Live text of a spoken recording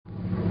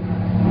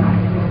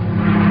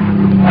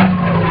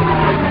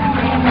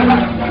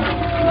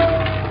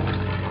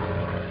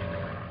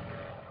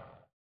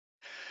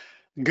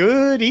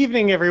Good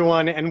evening,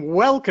 everyone, and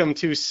welcome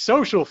to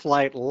Social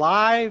Flight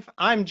Live.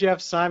 I'm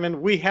Jeff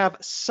Simon. We have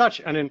such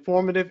an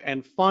informative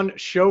and fun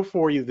show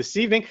for you this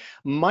evening.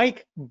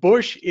 Mike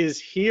Busch is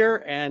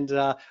here, and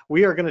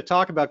we are going to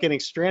talk about getting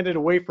stranded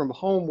away from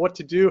home, what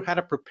to do, how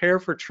to prepare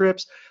for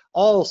trips,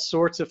 all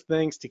sorts of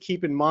things to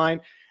keep in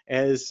mind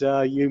as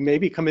you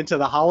maybe come into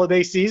the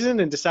holiday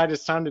season and decide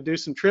it's time to do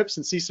some trips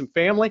and see some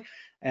family.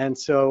 And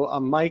so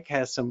Mike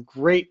has some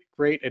great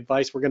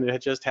advice. We're going to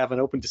just have an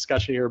open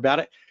discussion here about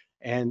it,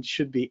 and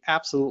should be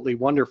absolutely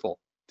wonderful.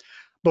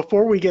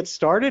 Before we get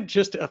started,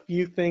 just a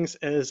few things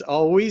as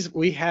always.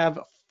 We have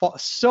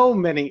so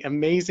many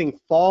amazing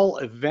fall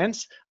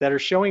events that are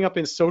showing up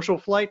in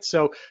SocialFlight,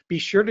 so be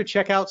sure to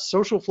check out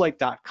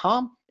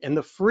SocialFlight.com and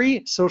the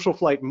free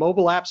SocialFlight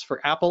mobile apps for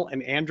Apple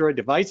and Android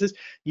devices.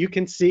 You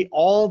can see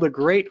all the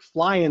great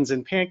fly-ins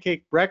and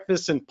pancake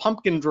breakfasts and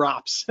pumpkin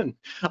drops and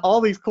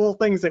all these cool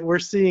things that we're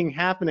seeing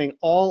happening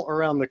all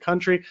around the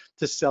country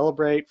to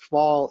celebrate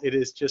fall. It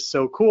is just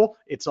so cool.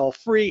 It's all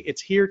free.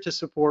 It's here to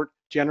support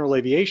General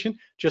Aviation.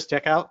 Just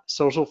check out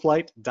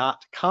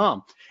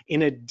socialflight.com.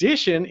 In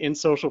addition, in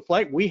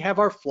SocialFlight, we have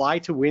our Fly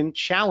to Win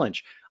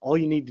challenge. All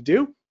you need to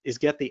do is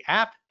get the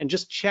app and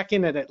just check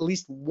in at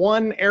least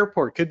one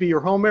airport. Could be your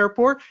home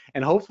airport,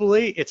 and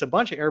hopefully it's a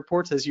bunch of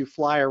airports as you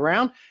fly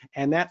around.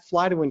 And that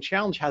Fly to Win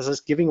challenge has us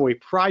giving away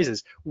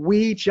prizes.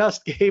 We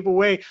just gave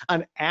away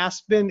an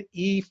Aspen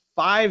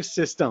E5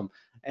 system,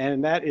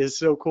 and that is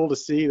so cool to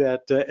see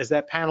that as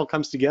that panel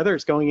comes together,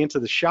 it's going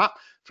into the shop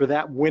for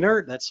that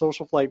winner, that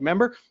SocialFlight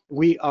member.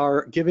 We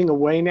are giving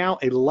away now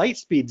a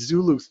Lightspeed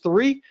Zulu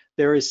 3.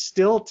 There is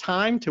still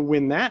time to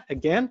win that.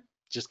 Again,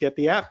 just get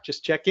the app,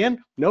 just check in,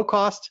 no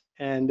cost,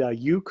 and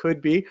you could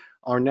be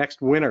our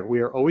next winner. We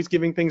are always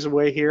giving things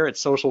away here at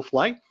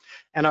SocialFlight.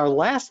 And our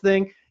last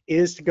thing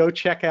is to go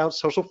check out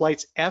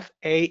SocialFlight's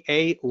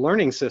FAA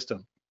learning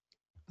system.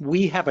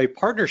 We have a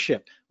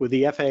partnership with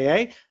the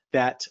FAA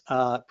that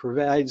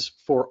provides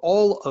for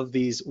all of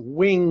these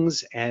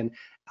wings and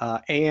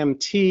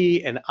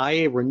AMT and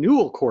IA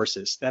renewal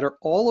courses that are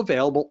all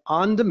available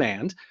on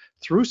demand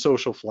through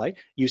SocialFlight.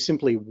 You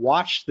simply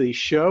watch the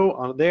show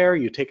on there,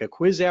 you take a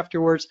quiz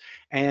afterwards,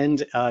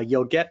 and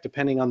you'll get,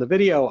 depending on the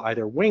video,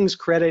 either wings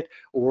credit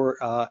or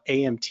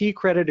AMT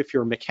credit if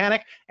you're a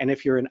mechanic. And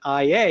if you're an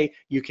IA,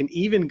 you can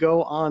even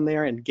go on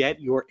there and get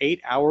your 8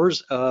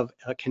 hours of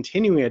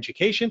continuing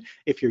education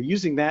if you're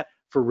using that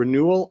for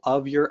renewal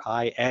of your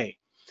IA.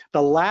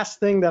 The last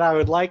thing that I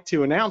would like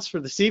to announce for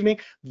this evening,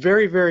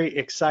 very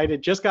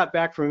excited, just got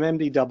back from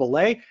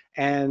MDAA,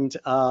 and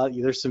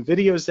there's some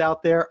videos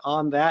out there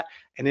on that.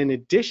 And in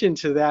addition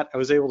to that, I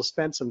was able to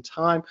spend some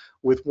time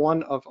with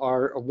one of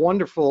our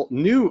wonderful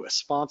new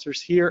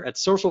sponsors here at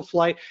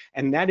SocialFlight,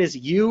 and that is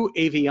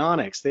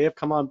Avionics. They have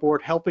come on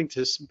board helping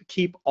to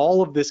keep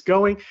all of this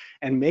going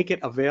and make it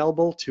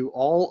available to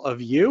all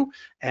of you.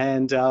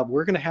 And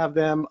we're going to have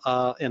them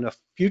in a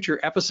future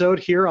episode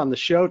here on the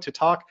show to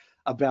talk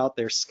about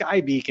their sky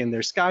beacon,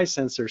 their sky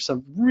sensor,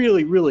 some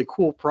really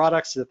cool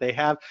products that they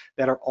have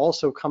that are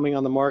also coming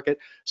on the market.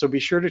 So be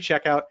sure to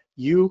check out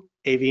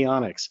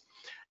Avionics.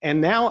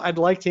 And now I'd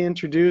like to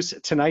introduce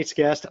tonight's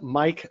guest,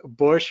 Mike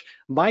Busch.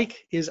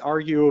 Mike is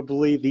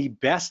arguably the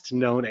best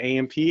known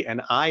AMP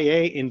and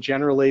IA in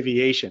general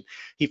aviation.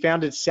 He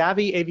founded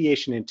Savvy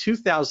Aviation in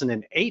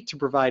 2008 to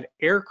provide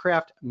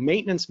aircraft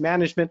maintenance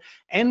management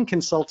and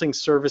consulting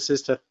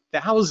services to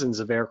thousands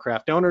of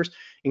aircraft owners,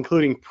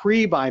 including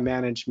pre-buy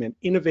management,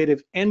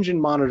 innovative engine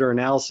monitor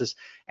analysis,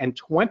 and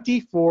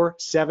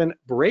 24/7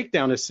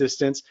 breakdown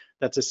assistance.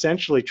 That's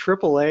essentially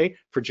AAA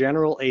for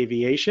general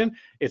aviation.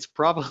 It's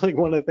probably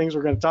one of the things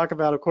we're going to talk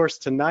about, of course,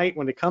 tonight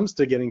when it comes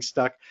to getting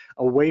stuck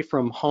away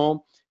from home.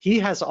 He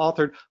has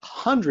authored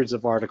hundreds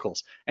of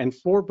articles and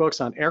 4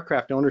 books on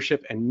aircraft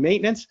ownership and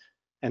maintenance.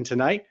 And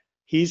tonight,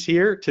 he's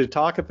here to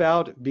talk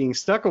about being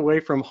stuck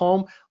away from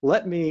home.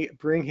 Let me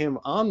bring him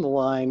on the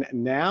line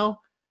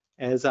now,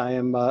 as I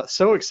am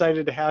so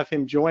excited to have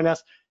him join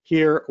us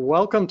here.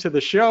 Welcome to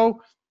the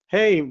show.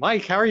 Hey,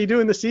 Mike, how are you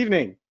doing this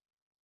evening?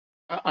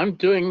 I'm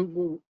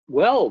doing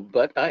well,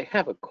 but I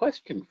have a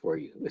question for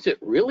you. Is it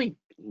really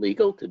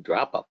legal to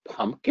drop a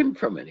pumpkin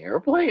from an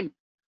airplane?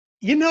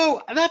 You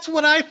know, that's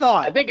what I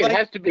thought. I think it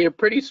has to be a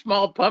pretty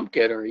small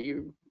pumpkin, or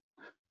you...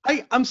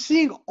 I'm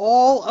seeing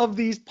all of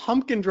these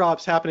pumpkin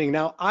drops happening.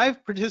 Now,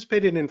 I've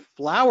participated in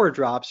flower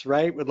drops,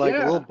 right, with like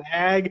a little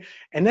bag,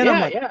 and then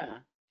I'm like,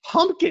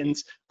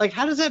 pumpkins? Like,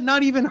 how does that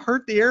not even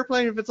hurt the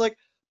airplane if it's like,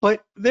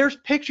 but there's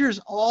pictures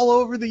all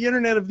over the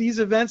internet of these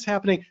events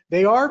happening.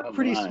 They are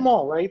pretty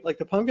small, right? Like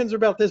the pumpkins are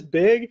about this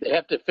big. They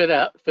have to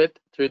fit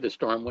through the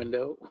storm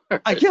window.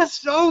 I guess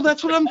so.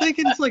 That's what I'm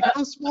thinking. It's like,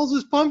 how small is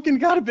this pumpkin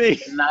gotta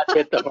be? And not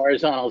hit the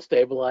horizontal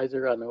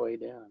stabilizer on the way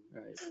down,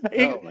 right?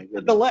 Oh my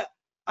goodness.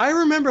 I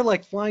remember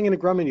like flying into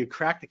Grumman, you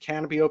crack the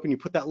canopy open, you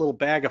put that little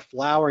bag of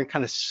flour and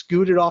kind of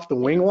scoot it off the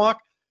wing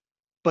walk.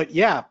 But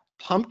yeah,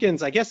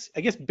 pumpkins, I guess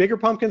bigger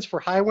pumpkins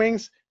for high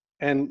wings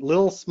and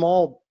little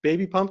small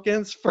baby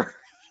pumpkins for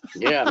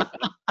yeah,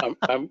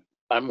 I'm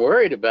I'm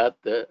worried about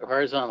the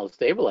horizontal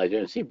stabilizer.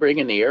 Is he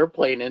bringing the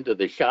airplane into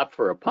the shop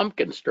for a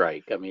pumpkin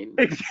strike? I mean,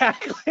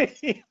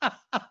 Exactly.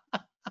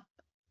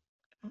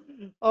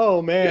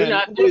 Oh do man.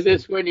 not do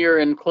this when you're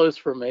in close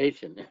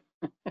formation.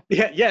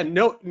 Yeah, yeah,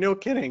 no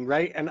kidding,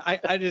 right? And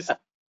I just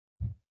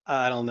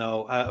I don't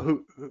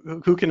know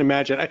who can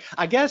imagine.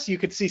 I guess you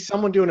could see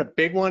someone doing a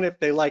big one if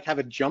they like have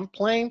a jump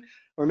plane,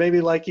 or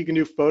maybe like you can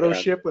do photo Yeah.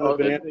 ship with a Oh,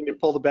 banana and you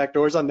pull the back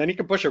doors on. Then you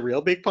can push a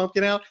real big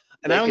pumpkin out.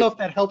 And I they don't know could if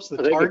that helps the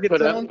they could target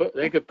put up zone.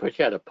 they could push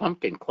out a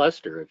pumpkin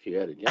cluster if you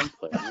had a jump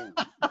plane. Yeah.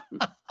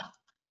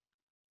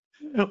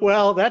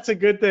 Well, that's a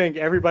good thing.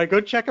 Everybody,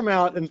 go check them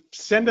out and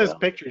send us Well,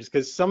 pictures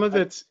because some of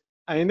it's.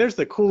 I mean, there's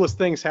the coolest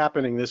things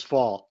happening this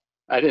fall.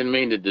 I didn't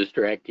mean to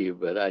distract you,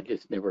 but I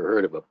just never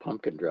heard of a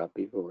pumpkin drop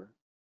before.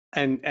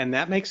 And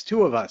that makes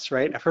two of us,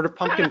 right? I've heard of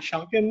pumpkin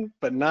chunkin,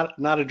 but not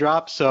a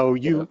drop. So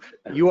Yeah.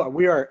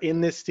 we are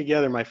in this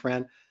together, my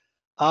friend.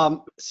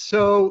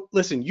 So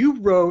listen, you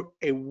wrote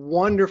a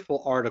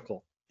wonderful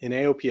article in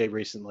AOPA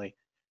recently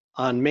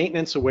on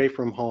maintenance away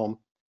from home,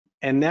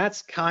 and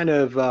that's kind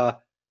of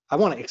I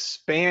want to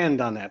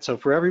expand on that. So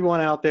for everyone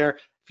out there,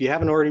 if you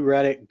haven't already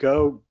read it,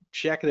 go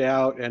check it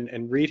out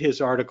and read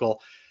his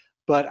article.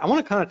 But I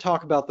want to kind of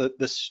talk about the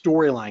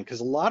storyline because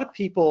a lot of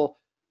people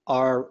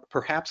are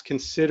perhaps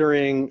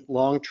considering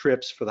long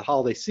trips for the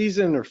holiday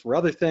season or for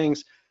other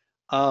things.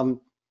 Um,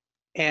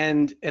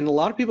 and a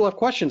lot of people have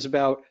questions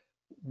about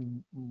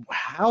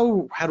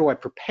how do I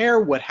prepare?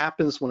 What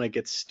happens when I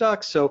get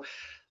stuck? So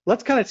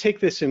let's kind of take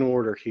this in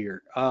order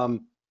here.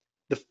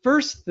 The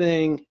first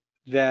thing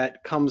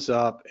that comes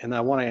up and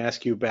I want to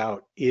ask you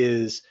about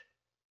is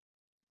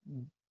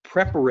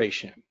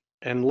preparation.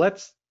 And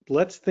let's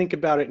think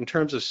about it in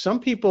terms of some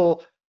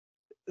people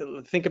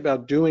think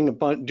about doing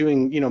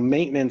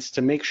maintenance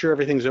to make sure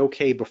everything's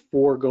okay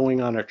before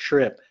going on a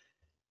trip.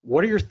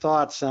 What are your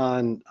thoughts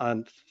on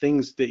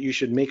things that you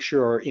should make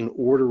sure are in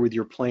order with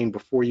your plane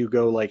before you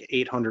go like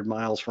 800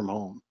 miles from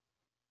home?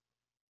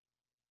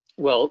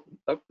 Well,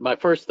 my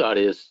first thought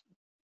is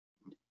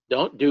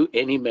don't do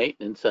any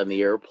maintenance on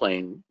the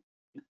airplane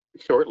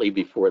shortly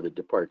before the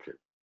departure.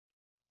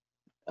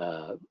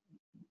 Uh,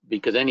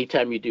 because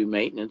anytime you do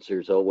maintenance,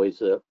 there's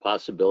always a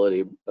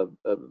possibility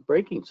of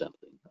breaking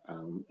something.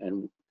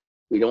 And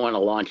we don't want to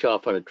launch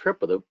off on a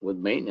trip with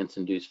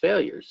maintenance-induced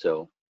failures.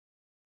 So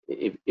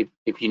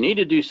if you need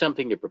to do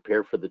something to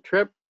prepare for the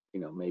trip,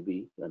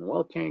 maybe an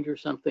oil change or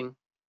something,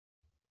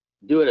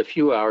 do it a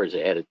few hours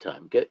ahead of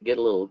time. Get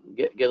a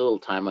little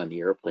time on the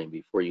airplane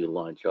before you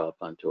launch off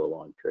onto a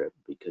long trip,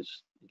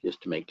 because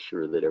just to make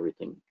sure that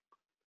everything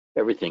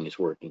is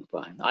working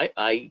fine.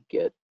 I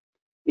get,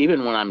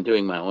 even when I'm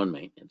doing my own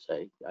maintenance,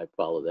 I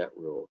follow that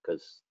rule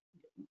because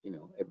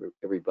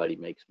everybody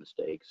makes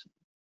mistakes.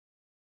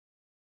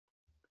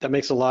 That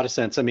makes a lot of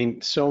sense. I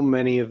mean, so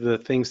many of the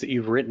things that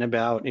you've written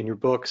about in your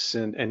books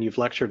and you've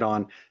lectured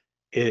on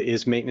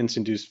is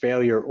maintenance-induced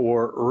failure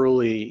or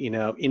early,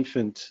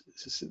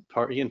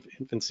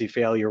 infancy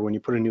failure when you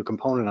put a new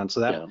component on.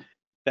 So Yeah.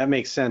 that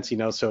makes sense.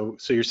 So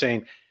you're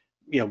saying,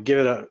 give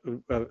it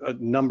a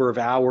number of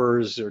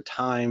hours or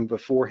time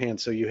beforehand,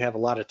 so you have a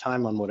lot of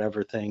time on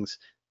whatever things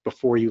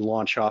before you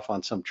launch off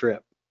on some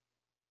trip.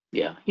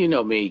 Yeah, you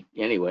know me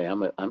anyway.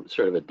 I'm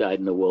sort of a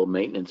dyed-in-the-wool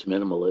maintenance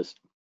minimalist.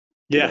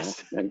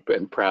 Yes.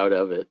 And proud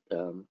of it.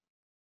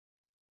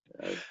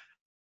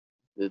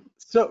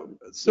 So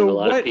A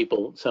lot of what?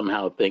 people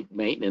somehow think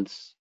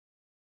maintenance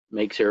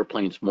makes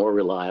airplanes more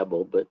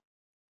reliable, but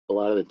a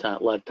lot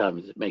of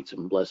times it makes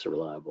them less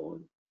reliable.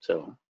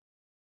 And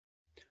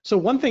So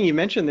one thing you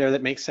mentioned there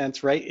that makes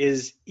sense, right,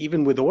 is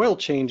even with oil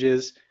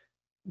changes,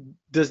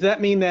 does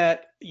that mean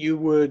that you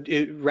would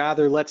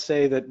rather, let's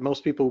say that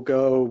most people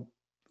go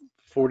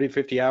 40,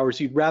 50 hours,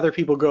 you'd rather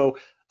people go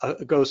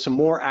some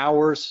more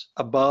hours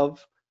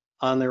above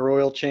on their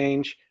oil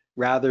change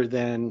rather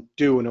than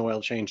do an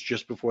oil change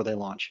just before they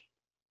launch?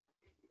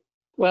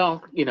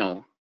 well,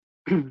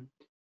 the,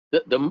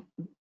 the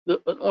the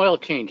oil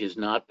change is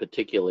not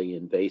particularly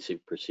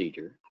invasive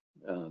procedure.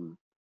 Um,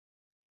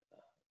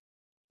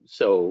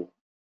 so,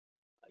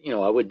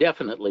 I would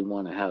definitely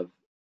want to have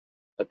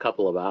a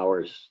couple of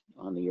hours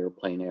on the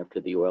airplane after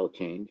the oil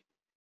change.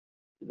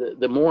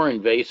 The more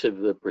invasive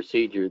the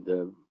procedure,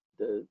 the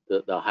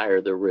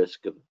higher the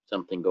risk of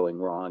something going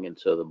wrong, and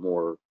so the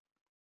more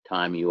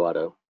time you ought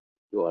to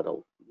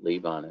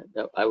leave on it.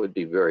 I would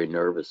be very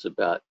nervous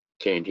about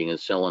changing a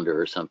cylinder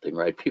or something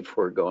right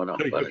before going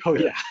off on a Oh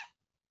trip. yeah,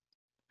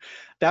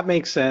 that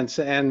makes sense.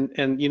 And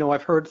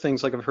I've heard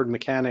things like I've heard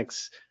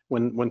mechanics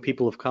when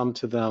people have come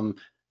to them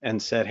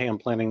and said, "Hey, I'm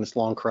planning this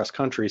long cross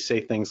country,"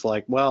 say things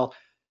like, "Well,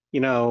 you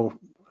know,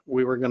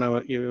 we were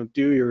gonna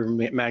do your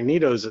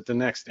magnetos at the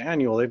next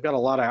annual. They've got a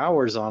lot of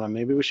hours on them.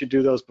 Maybe we should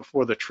do those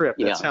before the trip."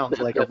 That Yeah, sounds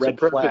like a that's a red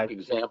perfect flag.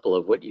 example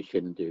of what you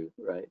shouldn't do,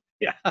 right?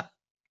 Yeah.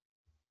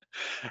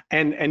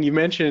 And you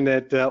mentioned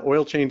that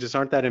oil changes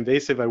aren't that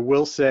invasive. I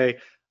will say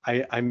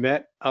I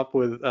met up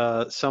with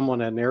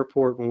someone at an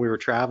airport when we were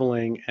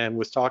traveling and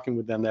was talking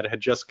with them that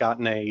had just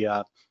gotten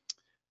a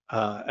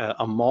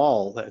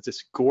mall. That's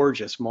this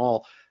gorgeous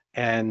mall,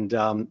 and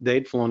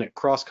they'd flown it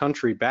cross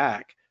country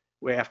back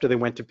after they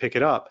went to pick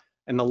it up.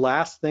 And the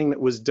last thing that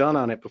was done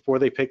on it before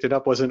they picked it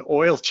up was an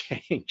oil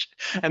change.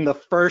 And the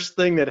first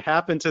thing that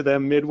happened to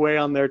them midway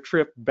on their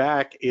trip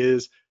back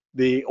is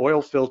the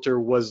oil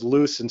filter was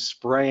loose and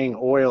spraying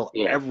oil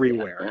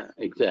everywhere.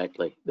 Yeah,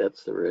 exactly.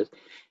 That's the risk.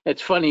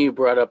 It's funny you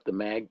brought up the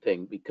mag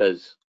thing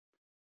because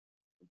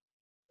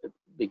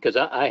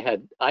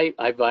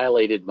I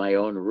violated my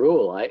own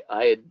rule.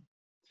 I had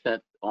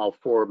sent all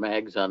 4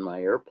 mags on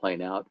my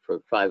airplane out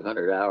for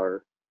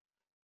 500-hour,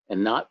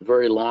 and not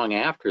very long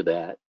after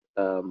that,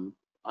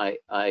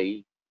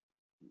 I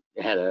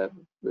had a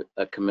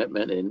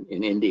commitment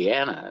in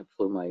Indiana. I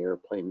flew my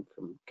airplane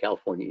from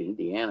California to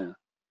Indiana,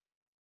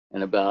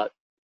 and about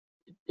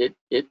it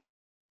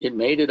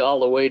made it all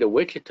the way to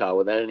Wichita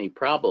without any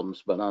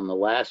problems. But on the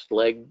last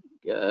leg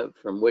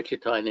from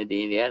Wichita into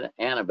Indiana,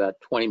 about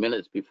 20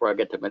 minutes before I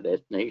got to my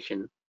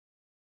destination,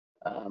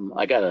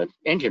 I got an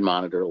engine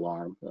monitor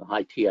alarm, a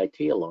high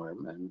TIT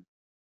alarm,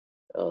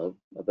 and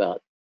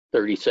about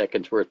 30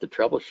 seconds worth of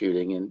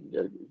troubleshooting, and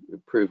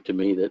it proved to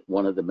me that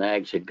one of the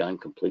mags had gone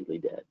completely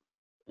dead.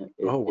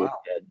 Oh, wow.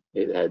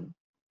 It had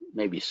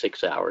maybe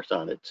 6 hours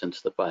on it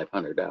since the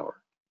 500-hour.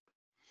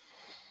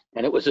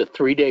 And it was a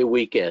 3-day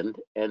weekend,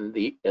 and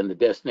the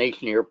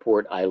destination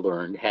airport, I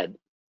learned, had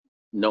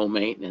no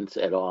maintenance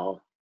at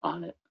all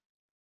on it.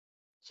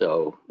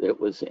 So it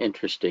was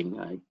interesting.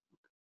 I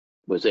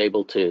was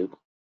able to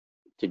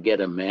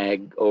get a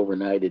mag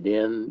overnighted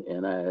in,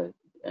 and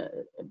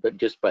but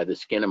just by the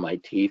skin of my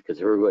teeth,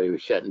 because everybody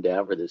was shutting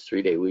down for this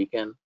 3-day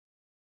weekend.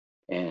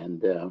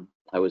 And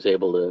I was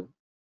able to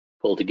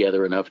pull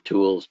together enough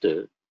tools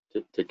to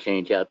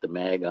change out the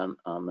mag on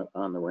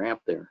the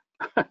ramp there.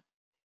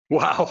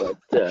 Wow.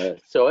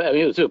 But, so I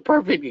mean, it was a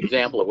perfect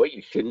example of what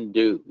you shouldn't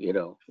do, you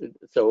know.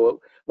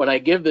 So when I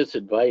give this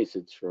advice,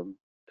 it's from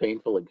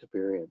painful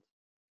experience.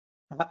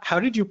 How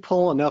did you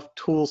pull enough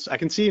tools? I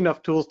can see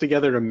enough tools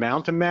together to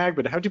mount a mag,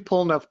 but how did you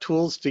pull enough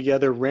tools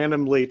together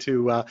randomly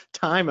to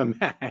time a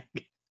mag?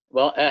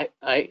 Well,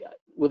 I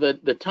with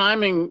the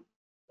timing,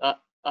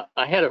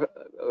 I had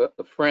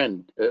a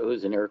friend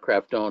who's an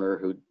aircraft owner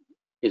who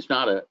is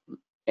not a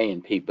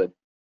A&P, but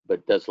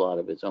does a lot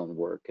of his own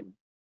work, and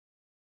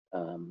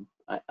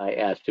I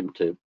asked him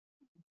to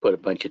put a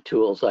bunch of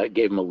tools. I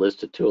gave him a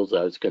list of tools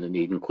I was going to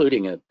need,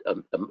 including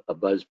a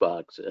buzz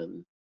box,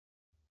 and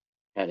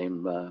had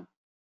him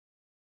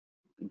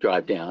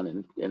drive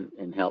down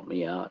and help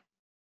me out.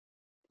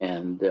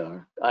 And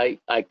I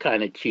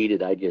kind of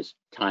cheated. I just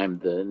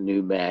timed the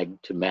new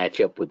mag to match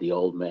up with the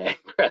old mag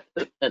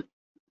rather than,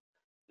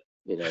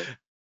 you know,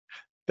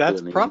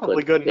 That's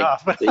probably good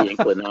enough. the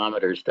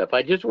inclinometer stuff.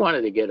 I just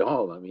wanted to get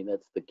home. I mean,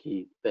 that's the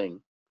key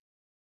thing.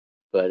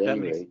 But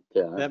anyway,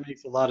 that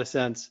makes a lot of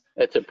sense.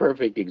 That's a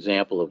perfect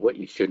example of what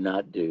you should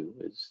not do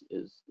is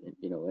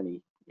you know,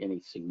 any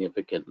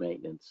significant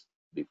maintenance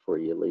before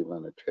you leave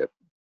on a trip.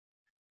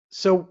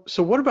 So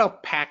what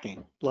about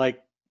packing?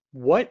 Like,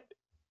 what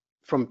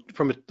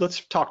let's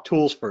talk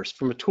tools first.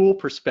 From a tool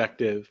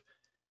perspective,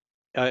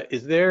 are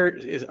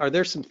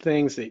there some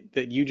things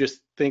that you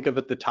just think of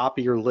at the top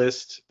of your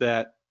list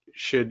that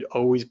should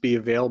always be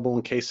available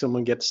in case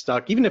someone gets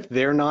stuck, even if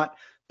they're not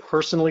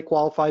personally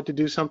qualified to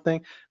do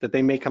something, that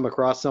they may come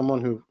across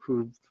someone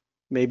who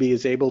maybe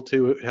is able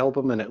to help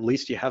them, and at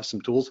least you have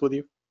some tools with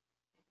you?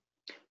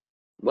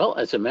 Well,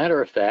 as a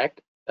matter of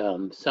fact,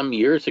 some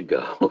years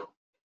ago,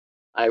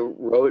 I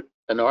wrote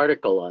an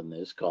article on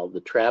this called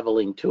 "The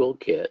Traveling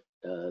Toolkit"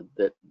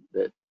 that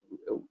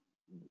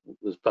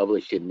was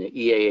published in the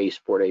EAA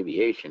Sport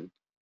Aviation,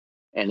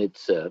 and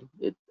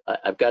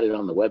I've got it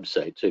on the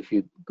website. So if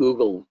you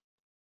Google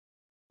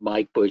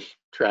Mike Busch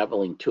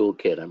Traveling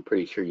Toolkit, I'm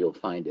pretty sure you'll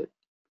find it.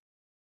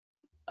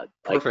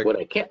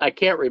 Perfect. I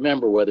can't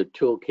remember whether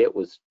toolkit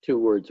was 2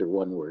 words or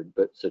 1 word,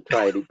 but so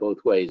try it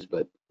both ways.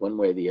 But one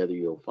way or the other,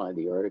 you'll find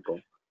the article.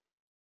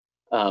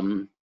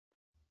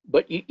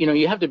 But you know,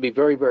 you have to be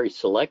very, very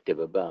selective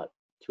about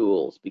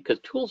tools because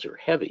tools are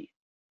heavy,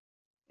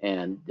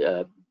 and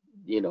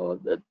you know,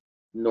 the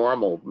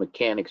normal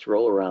mechanics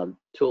roll around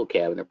tool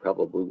cabinet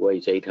probably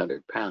weighs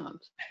 800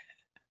 pounds.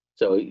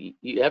 So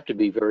you have to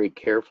be very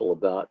careful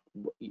about,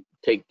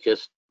 take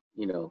just,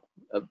 you know,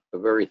 a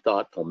very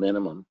thoughtful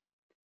minimum.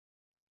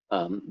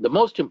 The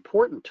most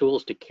important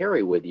tools to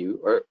carry with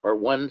you are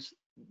ones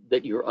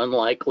that you're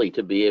unlikely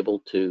to be able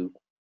to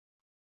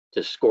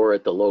score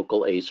at the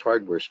local Ace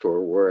hardware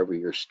store wherever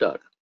you're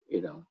stuck,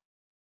 you know.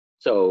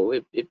 So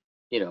if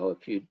you know,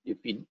 if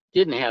you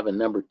didn't have a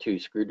number 2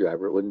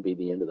 screwdriver, it wouldn't be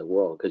the end of the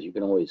world because you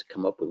can always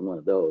come up with one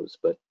of those.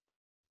 But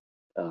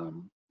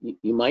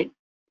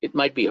it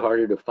might be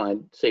harder to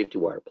find safety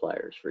wire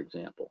pliers, for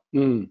example.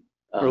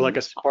 Or like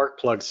a spark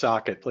plug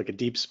socket, like a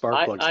deep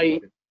spark plug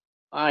socket.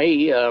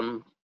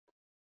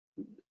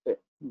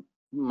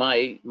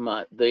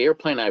 The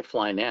airplane I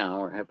fly now,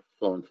 or have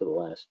flown for the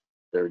last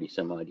 30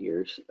 some odd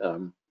years,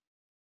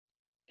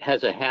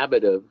 has a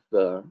habit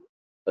of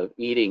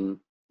eating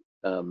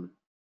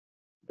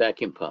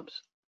vacuum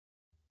pumps,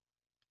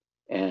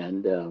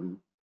 and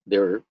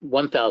they're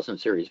 1000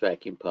 series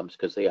vacuum pumps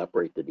because they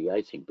operate the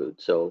de-icing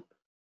boot. So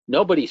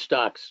nobody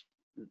stocks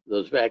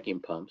those vacuum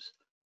pumps.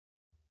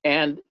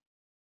 And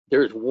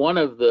there's one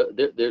of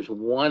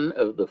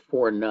the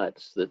 4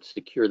 nuts that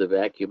secure the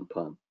vacuum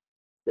pump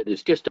that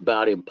is just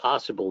about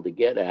impossible to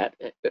get at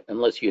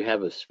unless you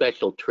have a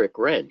special trick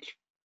wrench,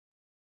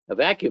 a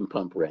vacuum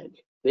pump wrench.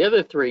 The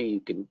other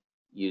 3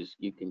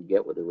 you can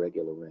get with a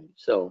regular wrench.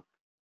 So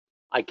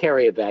I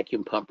carry a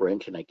vacuum pump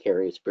wrench and I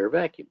carry a spare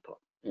vacuum pump,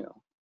 you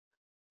know.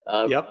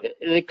 Yep.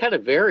 It kind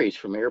of varies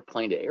from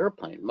airplane to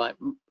airplane.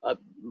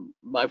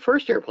 My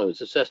first airplane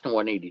was a Cessna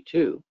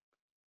 182,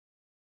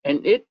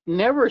 and it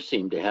never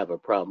seemed to have a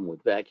problem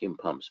with vacuum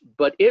pumps,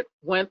 but it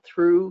went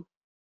through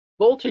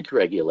voltage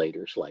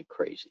regulators like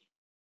crazy.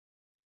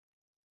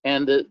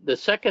 And the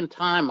second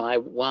time I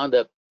wound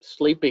up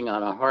sleeping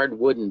on a hard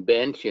wooden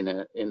bench in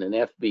an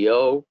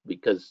FBO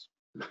because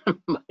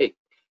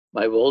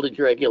my voltage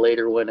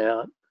regulator went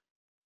out.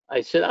 I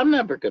said, I'm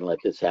never going to let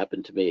this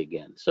happen to me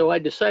again. So I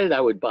decided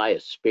I would buy a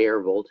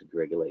spare voltage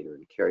regulator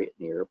and carry it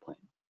in the airplane.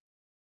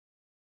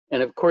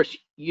 And of course,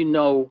 you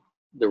know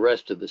the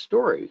rest of the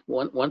story.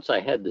 Once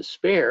I had the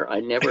spare, I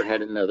never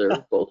had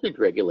another voltage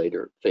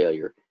regulator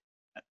failure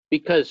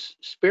because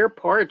spare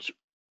parts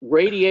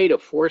radiate a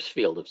force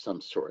field of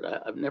some sort.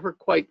 I've never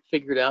quite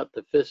figured out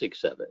the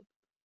physics of it.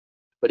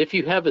 But if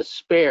you have a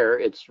spare,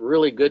 it's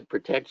really good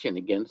protection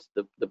against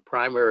the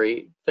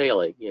primary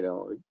failing. You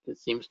know, it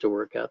seems to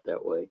work out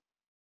that way.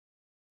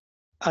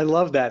 I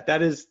love that.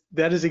 That is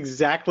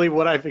exactly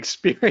what I've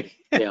experienced.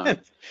 Yeah.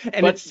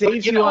 And it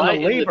saves you on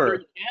the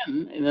labor.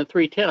 In the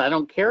 310, I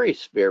don't carry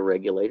spare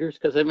regulators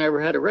because I've never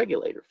had a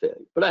regulator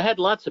failure. But I had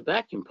lots of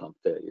vacuum pump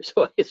failures,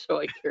 so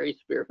I carry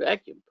spare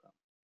vacuum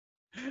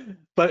pump.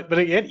 But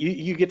again,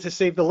 you get to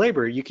save the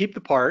labor. You keep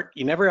the part.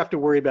 You never have to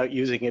worry about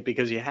using it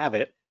because you have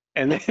it.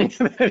 And then you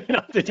don't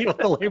have to deal with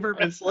the labor of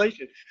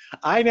installation.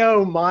 I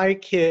know my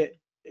kit,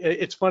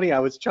 it's funny, I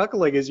was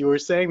chuckling as you were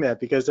saying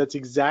that because that's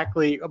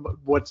exactly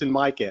what's in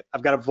my kit.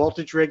 I've got a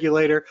voltage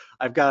regulator,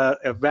 I've got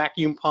a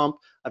vacuum pump,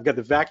 I've got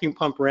the vacuum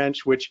pump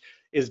wrench, which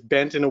is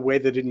bent in a way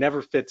that it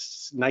never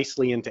fits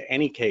nicely into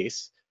any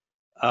case.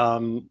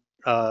 And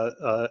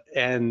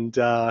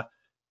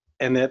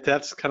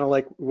that's kind of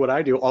like what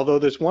I do. Although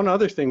there's one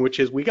other thing,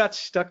 which is we got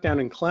stuck down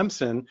in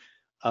Clemson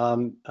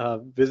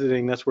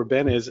visiting. That's where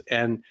Ben is.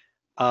 And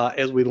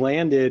as we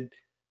landed,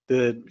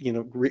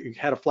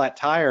 had a flat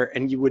tire,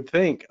 and you would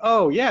think,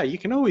 oh yeah, you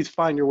can always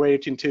find your way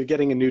into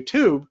getting a new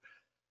tube.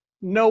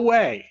 No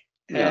way.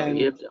 No,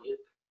 And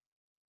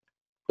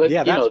but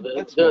yeah, you know,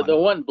 that's the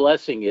one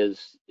blessing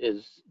is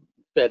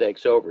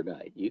FedEx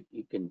overnight. You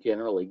can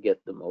generally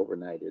get them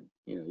overnighted.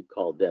 You know, you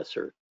call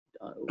Desser,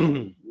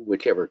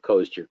 whichever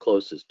coast you're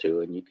closest to,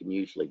 and you can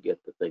usually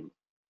get the thing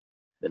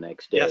the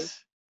next day.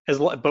 Yes,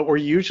 but we're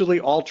usually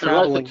all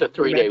traveling. Unless it's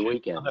a 3-day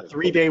weekend. On a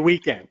 3-day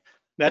weekend.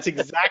 That's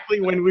exactly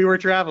when we were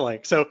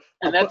traveling. So,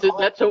 and that's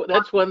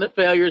when the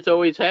failures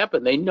always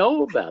happen. They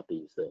know about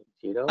these things,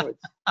 you know.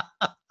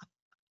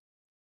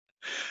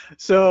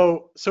 It's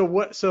so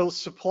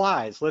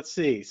supplies. Let's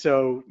see.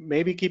 So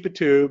maybe keep a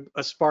tube,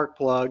 a spark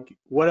plug.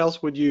 What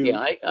else would you?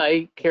 Yeah,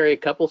 I carry a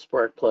couple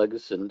spark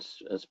plugs and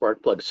a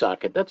spark plug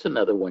socket. That's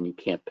another one you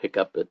can't pick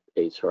up at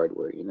Ace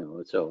Hardware, you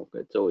know. So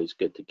it's always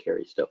good to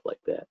carry stuff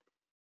like that.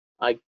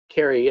 I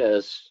carry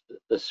a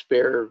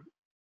spare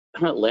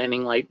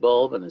landing light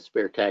bulb and a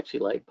spare taxi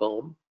light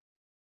bulb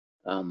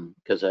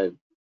because I've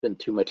been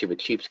too much of a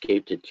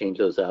cheapskate to change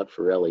those out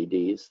for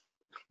LEDs.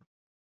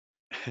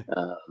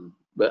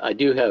 But I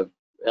do have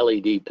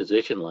LED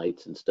position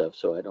lights and stuff,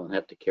 so I don't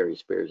have to carry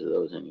spares of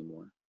those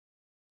anymore.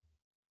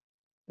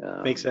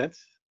 Makes sense.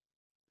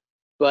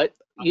 But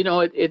you know,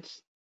 it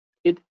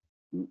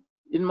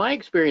in my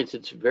experience,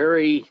 it's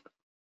very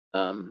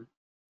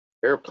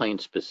airplane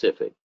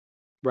specific.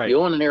 Right.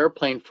 You own an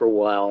airplane for a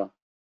while,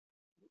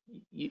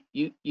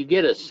 you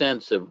get a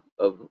sense of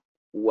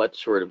what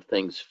sort of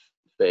things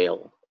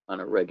fail on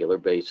a regular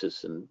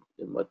basis and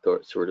what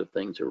sort of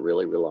things are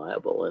really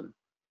reliable.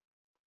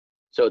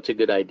 So it's a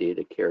good idea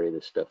to carry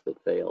the stuff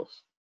that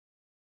fails,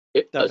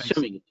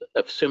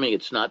 assuming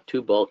it's not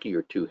too bulky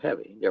or too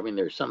heavy. I mean,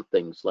 there's some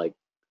things like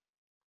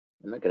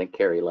I'm not going to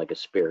carry like a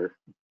spare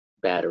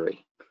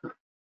battery,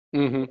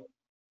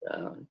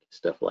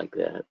 stuff like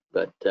that.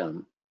 But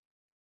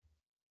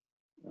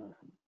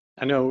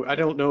I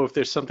don't know if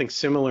there's something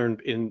similar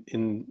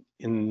in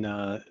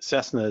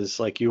Cessnas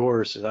like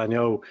yours. I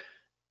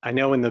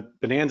know in the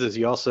Bonanzas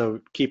you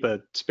also keep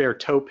a spare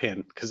tow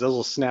pin because those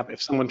will snap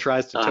if someone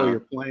tries to tow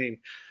your plane.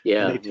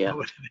 Yeah, and they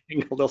tow it at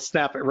an angle, they'll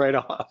snap it right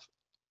off.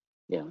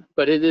 Yeah,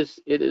 but it is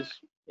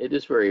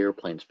very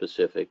airplane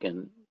specific,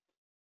 and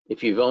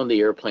if you've owned the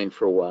airplane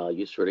for a while,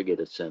 you sort of get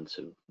a sense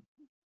of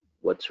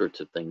what sorts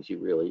of things you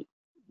really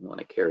want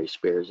to carry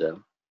spares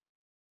of.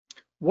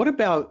 What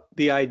about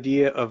the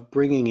idea of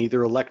bringing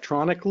either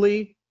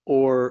electronically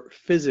or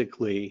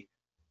physically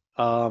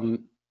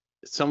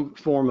some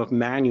form of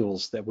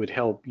manuals that would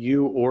help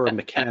you or a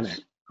mechanic?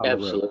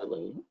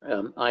 Absolutely.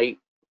 I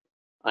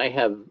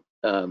have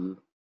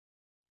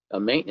a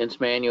maintenance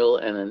manual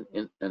and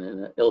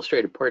an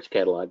illustrated parts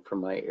catalog for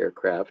my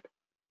aircraft,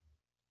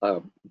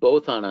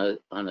 both on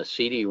a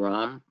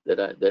CD-ROM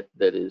that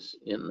is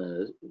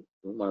in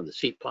one of the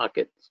seat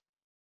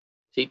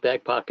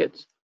back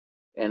pockets,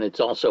 and it's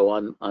also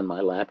on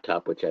my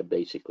laptop, which I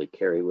basically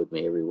carry with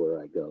me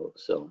everywhere I go.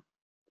 So,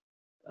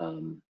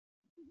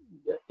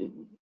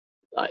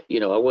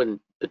 I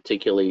wouldn't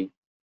particularly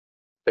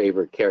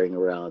favor carrying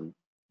around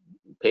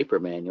paper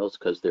manuals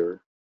because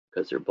they're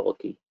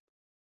bulky.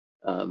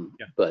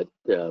 But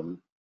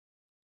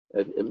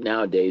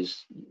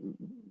nowadays,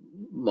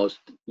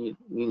 you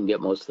can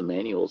get most of the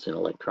manuals in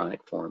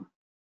electronic form,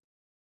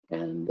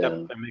 and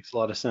that makes a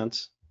lot of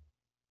sense.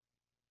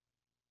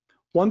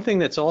 One thing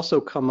that's also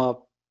come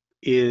up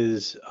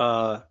is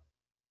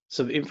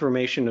some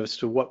information as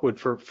to what would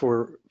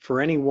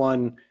for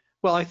anyone.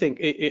 Well, I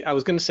think I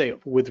was going to say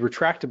with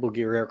retractable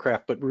gear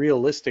aircraft, but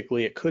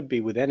realistically, it could be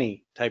with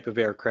any type of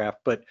aircraft.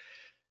 But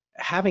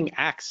having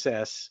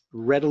access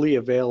readily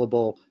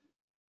available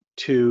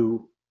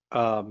to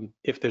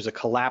if there's a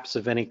collapse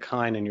of any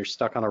kind and you're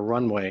stuck on a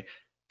runway,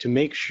 to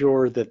make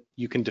sure that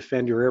you can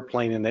defend your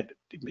airplane and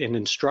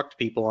instruct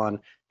people on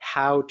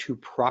how to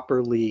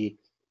properly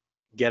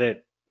get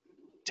it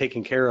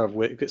taken care of.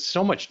 Because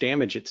so much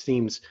damage, it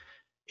seems,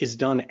 is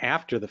done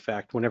after the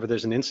fact whenever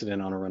there's an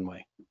incident on a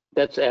runway.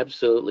 That's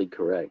absolutely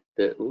correct.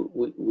 That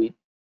we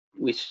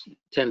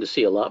tend to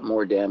see a lot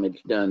more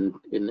damage done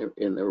in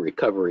the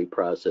recovery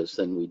process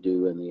than we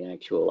do in the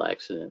actual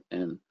accident,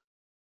 and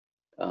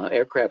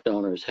aircraft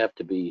owners have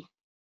to be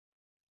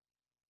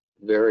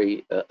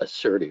very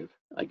assertive,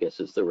 I guess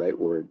is the right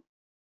word.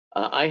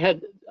 I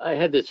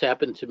had this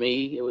happen to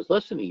me. It was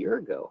less than a year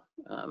ago.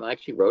 I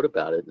actually wrote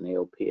about it in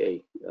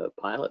AOPA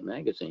Pilot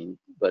magazine,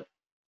 but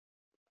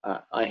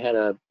I had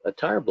a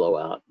tire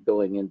blowout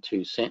going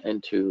into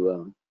trying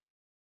to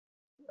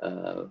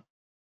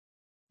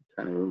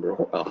remember,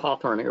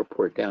 Hawthorne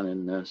Airport down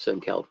in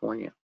Southern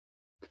California.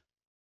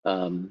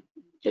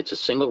 It's a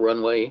single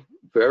runway,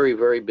 very,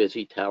 very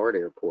busy towered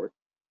airport.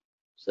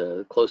 It's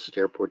the closest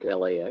airport to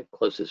LAX,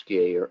 closest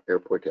GA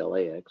airport to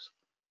LAX.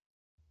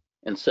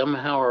 And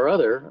somehow or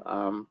other,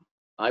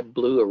 I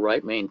blew a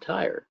right main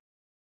tire,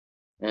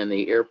 and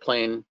the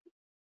airplane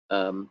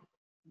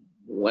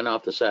went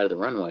off the side of the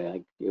runway.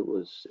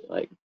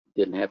 I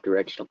didn't have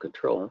directional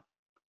control,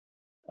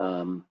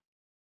 and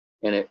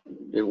it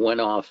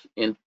went off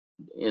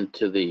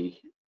into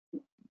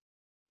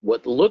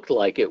what looked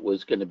like it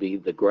was going to be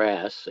the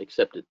grass,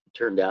 except it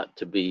turned out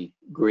to be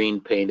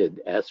green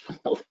painted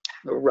asphalt,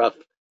 rough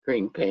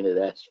green painted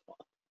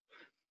asphalt.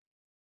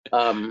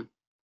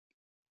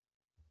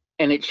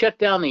 And it shut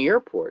down the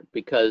airport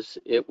because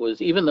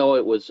even though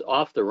it was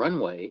off the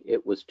runway,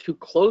 it was too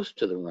close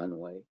to the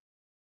runway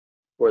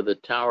for the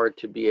tower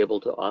to be able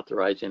to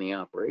authorize any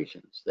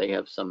operations. They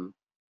have some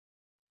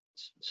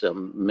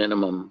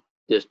minimum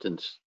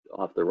distance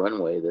off the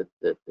runway that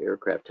the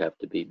aircraft have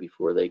to be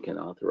before they can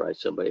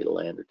authorize somebody to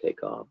land or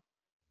take off.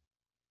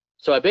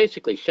 So I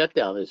basically shut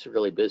down this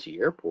really busy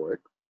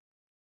airport.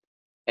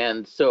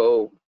 And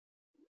so,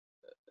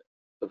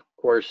 of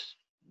course,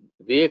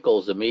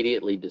 vehicles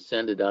immediately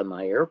descended on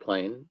my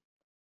airplane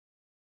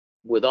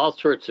with all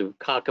sorts of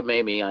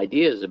cockamamie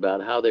ideas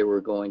about how they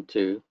were going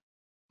to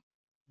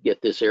get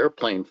this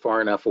airplane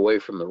far enough away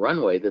from the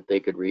runway that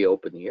they could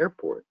reopen the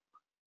airport.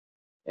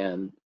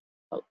 And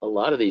a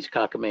lot of these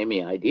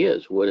cockamamie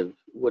ideas would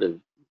have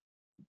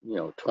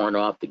torn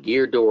off the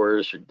gear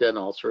doors or done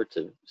all sorts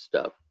of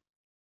stuff.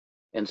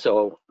 And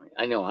so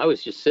I know I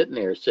was just sitting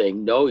there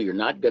saying, no, you're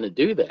not going to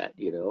do that,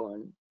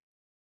 and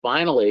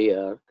finally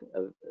an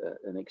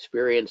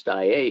experienced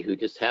IA who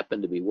just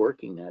happened to be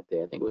working that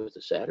day, I think it was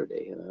a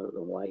Saturday, and I don't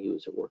know why he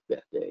was at work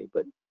that day,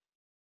 but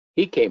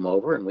he came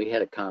over and we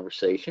had a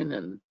conversation,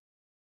 and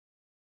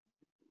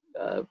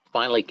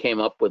finally came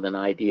up with an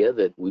idea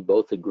that we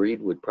both agreed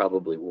would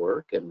probably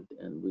work, and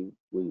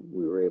we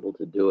were able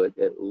to do it,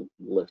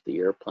 lift the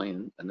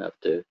airplane enough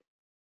to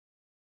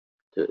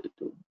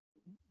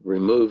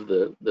remove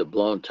the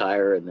blown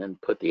tire and then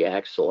put the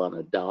axle on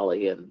a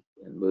dolly and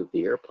move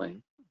the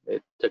airplane.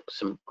 It took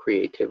some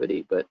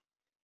creativity, but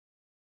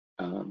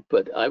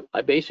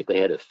I basically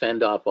had to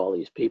fend off all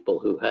these people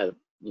who had,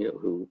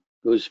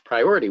 whose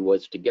priority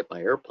was to get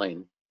my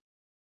airplane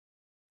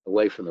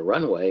away from the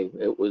runway.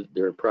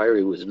 Their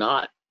priority was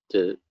not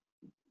to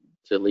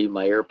leave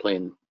my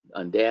airplane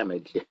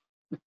undamaged.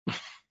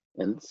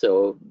 And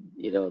so,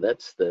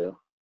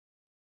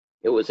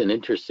 it was an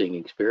interesting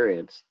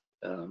experience.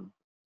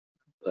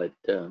 But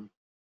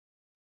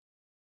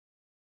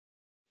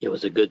it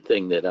was a good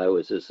thing that I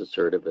was as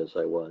assertive as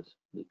I was,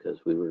 because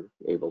we were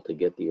able to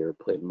get the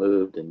airplane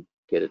moved and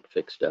get it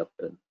fixed up,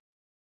 and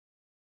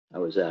I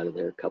was out of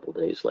there a couple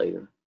days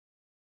later.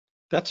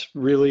 That's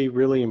really,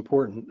 really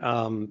important.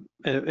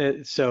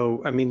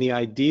 So, I mean, the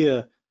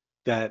idea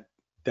that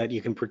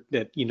you can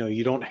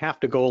you don't have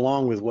to go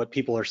along with what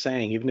people are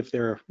saying, even if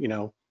they're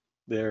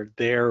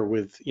there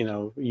with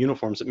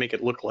uniforms that make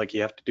it look like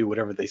you have to do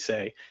whatever they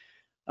say.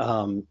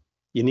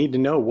 You need to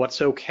know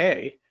what's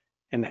okay,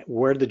 and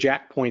where the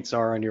jack points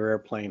are on your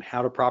airplane,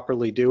 how to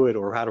properly do it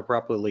or how to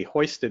properly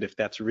hoist it if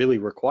that's really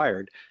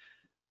required,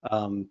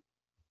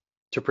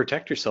 to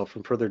protect yourself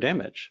from further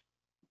damage.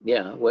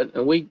 Yeah,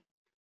 and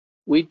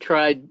we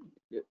tried.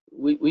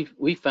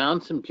 We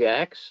found some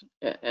jacks,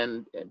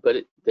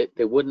 but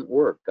they wouldn't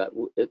work.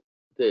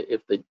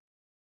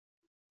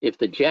 If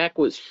the jack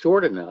was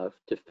short enough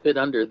to fit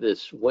under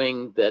this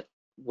wing that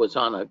was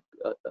on a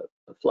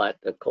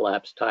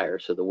collapsed tire,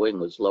 so the wing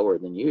was lower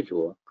than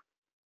usual,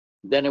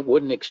 then it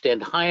wouldn't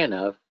extend high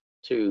enough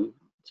to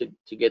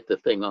get the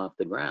thing off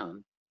the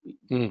ground,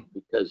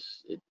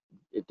 because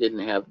it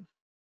didn't have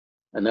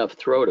enough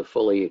throw to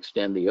fully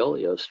extend the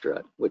oleo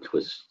strut, which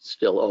was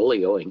still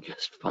oleoing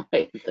just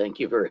fine. Thank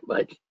you very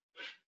much.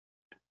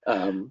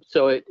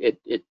 So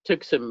it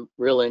took some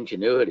real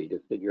ingenuity to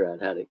figure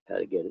out how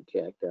to get it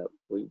jacked up.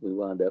 We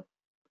wound up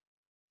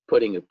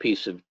putting a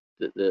piece of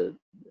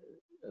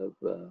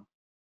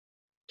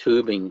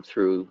tubing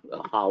through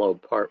a hollow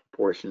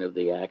portion of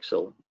the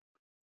axle,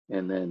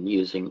 and then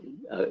using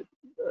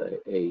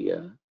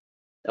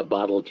a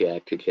bottle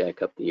jack to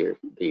jack up the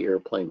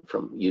airplane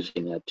from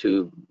using that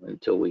tube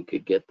until we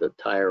could get the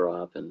tire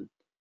off and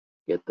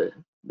get the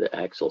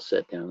axle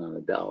set down on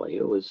a dolly.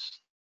 It was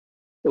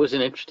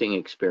an interesting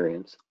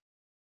experience.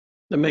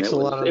 That makes a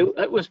lot of.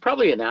 It was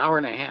probably an hour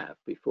and a half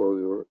before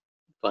we were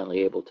finally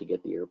able to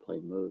get the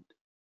airplane moved.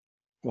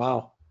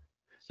 Wow.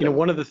 So, You know,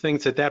 one of the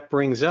things that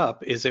brings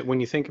up is that when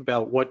you think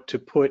about what to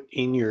put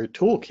in your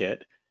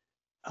toolkit,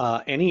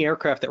 any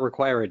aircraft that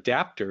require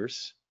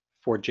adapters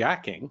for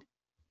jacking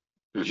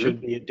should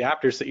be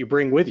adapters that you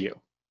bring with you.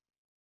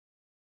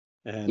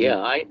 And yeah,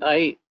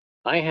 I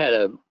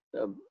had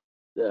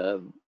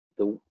the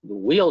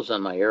wheels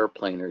on my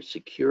airplane are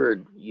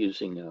secured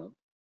using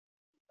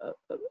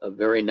a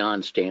very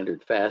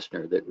non-standard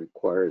fastener that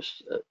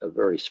requires a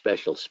very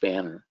special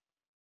spanner,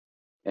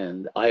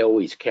 and I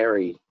always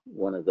carry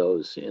one of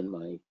those in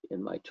my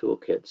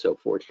toolkit. So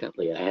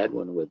fortunately, I had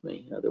one with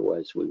me.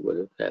 Otherwise, we would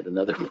have had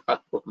another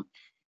problem.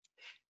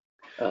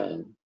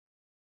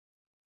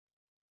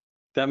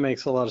 that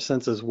makes a lot of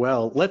sense as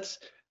well. Let's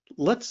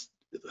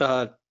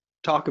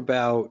talk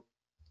about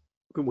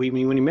when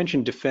you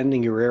mentioned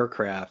defending your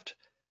aircraft.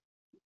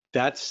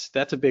 That's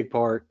a big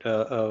part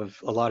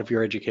of a lot of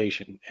your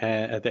education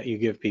that you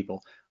give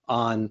people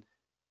on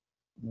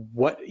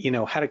what,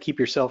 how to keep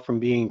yourself from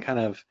being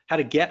how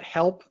to get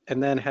help,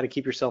 and then how to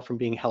keep yourself from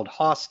being held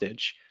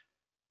hostage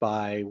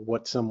by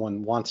what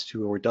someone wants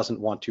to or doesn't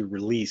want to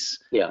release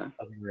of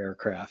your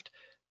aircraft.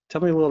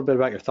 Tell me a little bit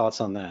about your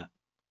thoughts on that.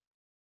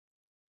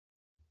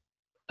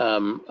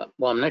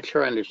 Well, I'm not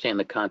sure I understand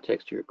the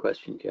context of your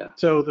question, Jeff.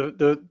 So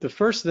the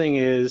first thing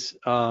is,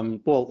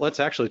 well, let's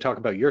actually talk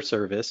about your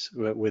service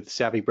with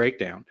Savvy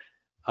Breakdown,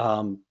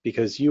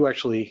 because you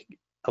actually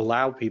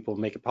allow people,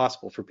 make it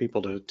possible for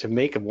people to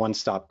make a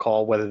one-stop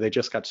call, whether they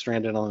just got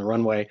stranded on the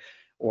runway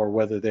or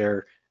whether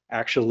they're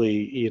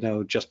actually,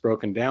 just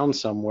broken down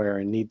somewhere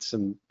and need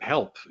some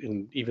help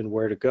in even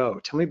where to go.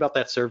 Tell me about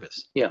that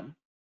service. Yeah.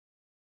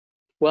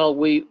 Well,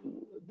 we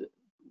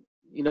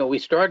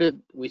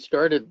started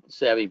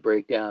Savvy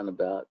Breakdown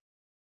about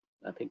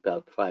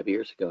 5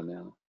 years ago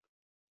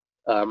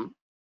now.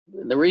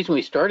 The reason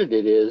we started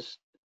it is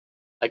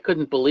I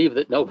couldn't believe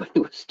that nobody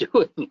was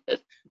doing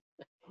it.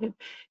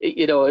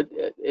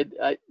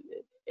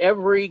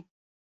 Every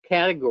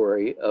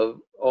category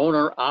of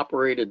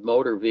owner-operated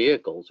motor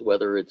vehicles,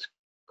 whether it's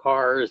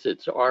cars,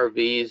 it's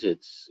RVs,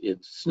 it's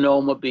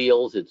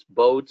snowmobiles, it's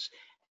boats,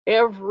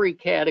 every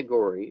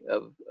category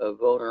of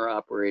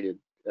owner-operated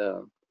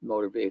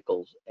motor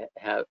vehicles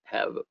have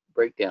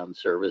breakdown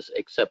service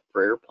except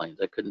for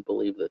airplanes. I couldn't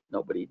believe that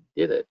nobody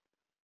did it.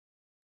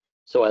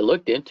 So I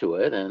looked into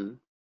it, and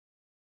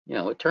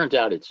it turns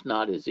out it's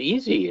not as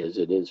easy as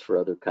it is for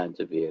other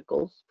kinds of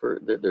vehicles.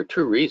 There are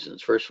two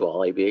reasons. First of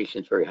all,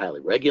 aviation is very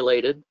highly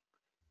regulated,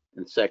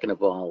 and second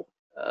of all,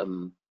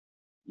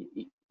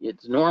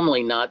 it's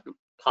normally not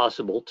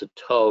possible to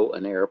tow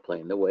an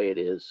airplane the way it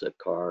is a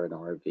car, an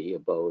RV, a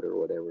boat, or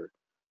whatever.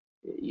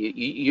 You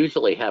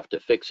usually have to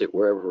fix it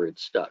wherever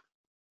it's stuck.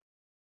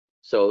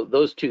 So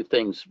those two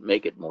things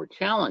make it more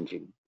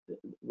challenging,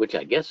 which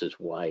I guess is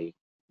why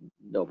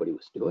nobody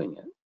was doing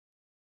it.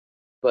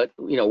 But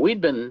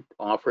we'd been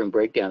offering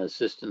breakdown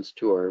assistance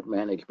to our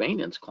managed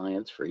maintenance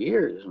clients for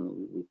years,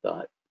 and we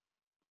thought,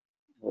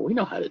 well, we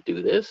know how to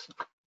do this.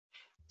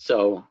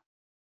 So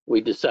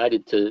we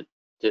decided to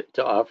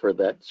offer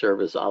that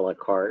service a la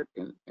carte,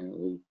 and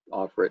we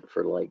offer it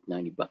for like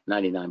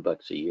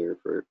 $99 a year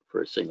for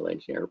a single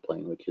engine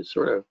airplane, which is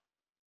sort of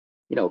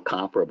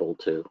comparable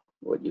to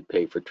what you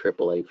pay for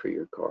AAA for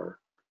your car.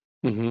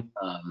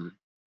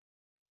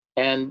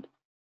 And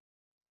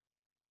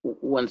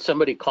when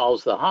somebody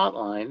calls the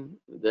hotline,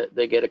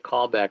 they get a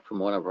call back from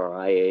one of our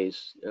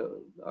IAs.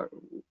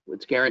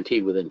 It's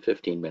guaranteed within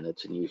 15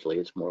 minutes, and usually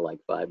it's more like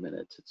 5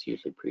 minutes. It's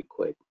usually pretty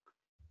quick.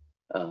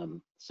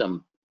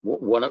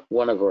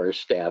 One of our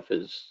staff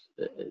is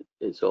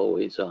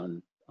always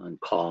on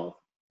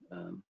call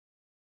on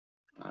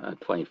a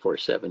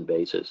 24/7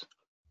 basis,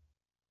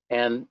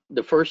 And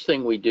the first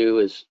thing we do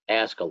is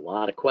ask a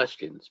lot of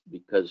questions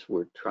because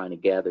we're trying to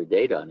gather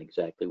data on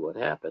exactly what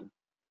happened.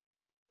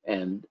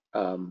 And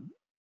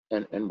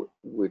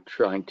we're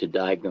trying to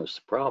diagnose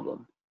the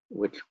problem,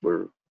 which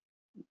we're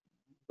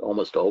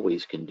almost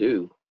always can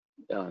do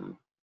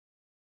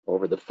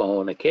over the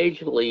phone.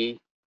 Occasionally,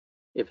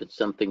 if it's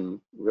something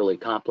really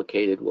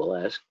complicated, we'll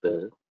ask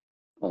the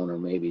owner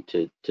maybe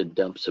to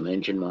dump some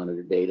engine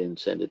monitor data and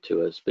send it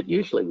to us. But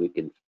usually we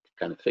can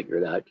kind of figure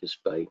it out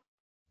just by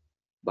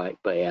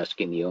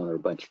asking the owner a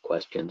bunch of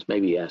questions,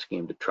 maybe asking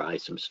him to try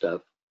some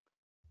stuff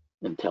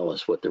and tell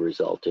us what the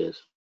result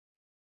is.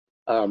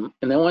 And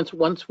then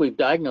once we've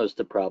diagnosed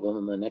the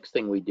problem, the next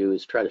thing we do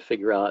is try to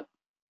figure out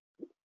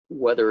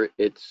whether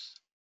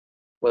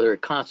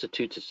it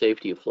constitutes a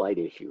safety of flight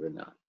issue or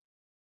not.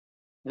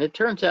 And it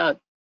turns out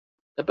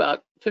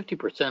about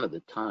 50% of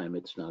the time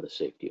it's not a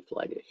safety of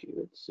flight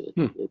issue.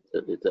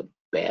 It's a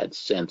bad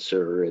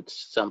sensor.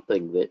 It's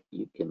something that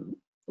you can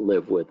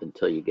live with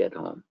until you get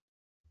home.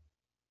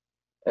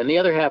 And the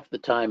other half of the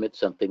time it's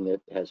something that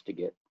has to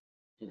get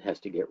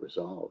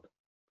resolved.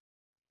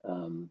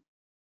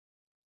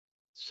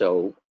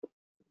 So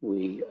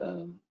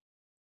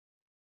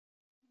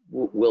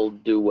we'll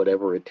do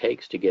whatever it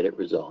takes to get it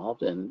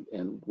resolved, and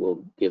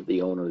we'll give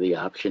the owner the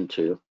option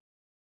to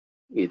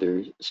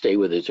either stay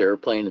with his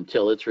airplane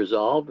until it's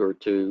resolved or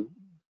to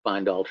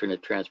find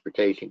alternate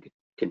transportation,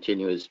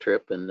 continue his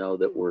trip, and know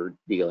that we're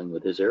dealing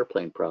with his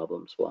airplane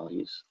problems while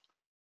he's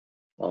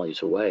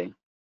away.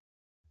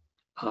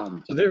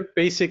 So they're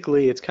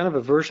basically, it's kind of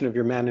a version of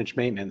your managed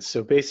maintenance.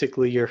 So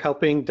basically you're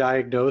helping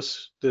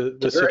diagnose the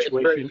situation.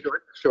 It's very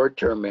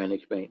short-term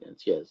managed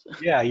maintenance, yes.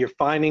 Yeah, you're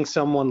finding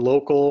someone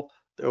local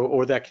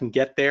or that can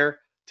get there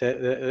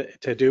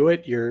to do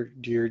it.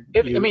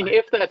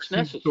 If that's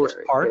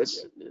necessary.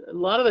 Parts. A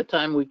lot of the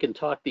time we can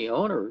talk the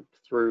owner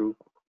through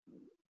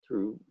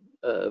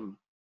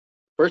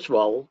first of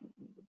all,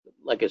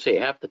 like I say,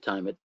 half the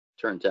time it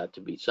turns out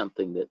to be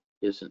something that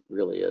isn't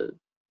really a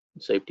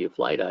safety of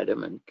flight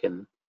item and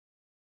can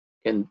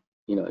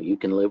you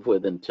can live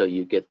with until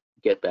you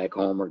get back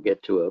home or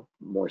get to a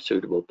more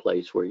suitable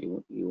place where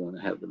you want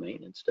to have the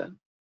maintenance done.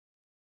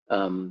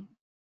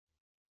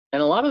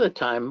 And a lot of the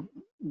time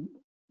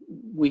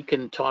we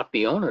can talk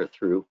the owner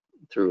through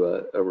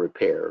a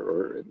repair,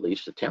 or at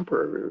least a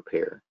temporary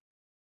repair,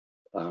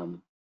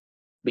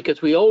 because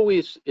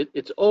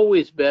it's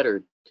always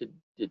better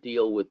to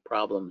deal with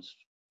problems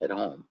at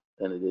home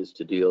than it is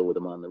to deal with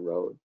them on the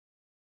road.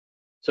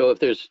 So if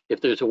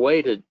there's a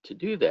way to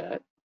do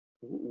that,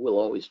 we'll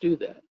always do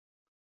that.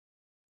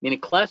 I mean, a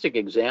classic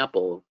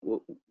example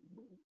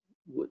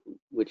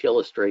which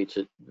illustrates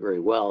it very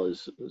well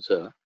is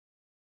a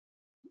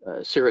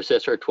Cirrus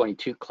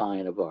SR-22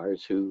 client of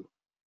ours who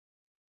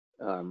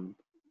I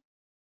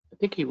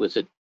think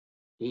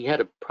he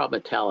had a problem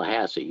at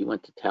Tallahassee. He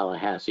went to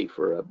Tallahassee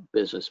for a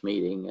business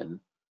meeting, and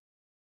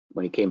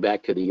when he came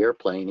back to the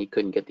airplane, he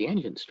couldn't get the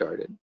engine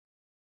started.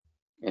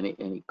 And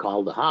he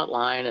called the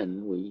hotline,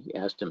 and we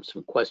asked him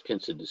some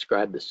questions to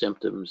describe the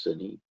symptoms,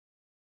 and he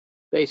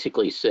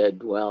basically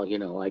said, well,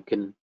 I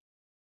can,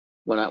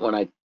 when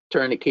I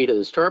turn the key to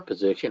the start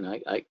position,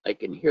 I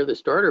can hear the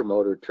starter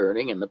motor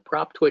turning, and the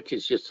prop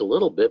twitches just a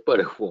little bit, but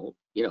it won't,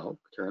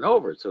 turn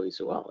over. So he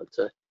said, well, it's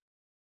a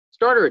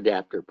starter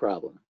adapter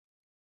problem.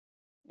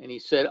 And he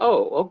said,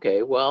 oh,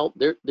 okay, well,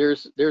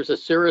 there's a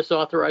Cirrus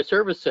authorized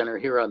service center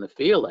here on the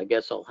field. I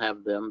guess I'll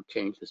have them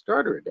change the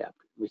starter adapter.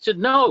 We said,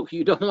 no,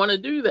 you don't want to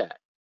do that.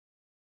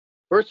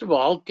 First of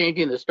all,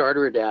 changing the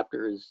starter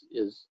adapter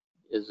is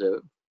a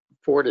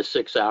 4 to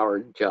 6 hour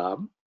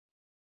job.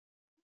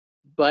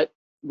 But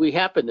we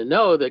happen to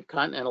know that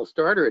Continental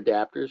starter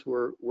adapters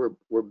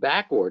were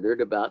back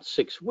ordered about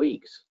 6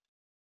 weeks.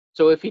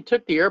 So if he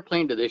took the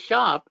airplane to the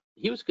shop,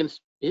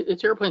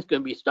 its airplane's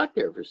going to be stuck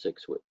there for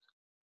 6 weeks.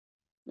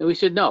 And we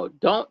said, no,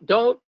 don't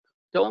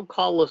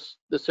call us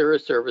the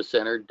Cirrus Service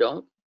Center.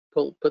 Don't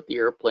put the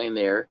airplane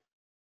there.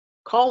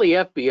 Call the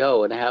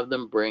FBO and have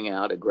them bring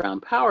out a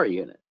ground power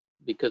unit,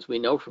 because we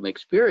know from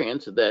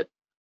experience that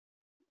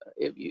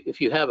if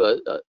you have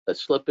a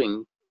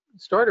slipping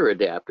starter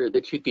adapter,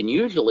 that you can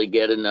usually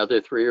get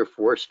another 3 or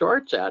 4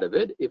 starts out of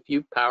it if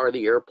you power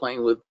the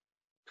airplane with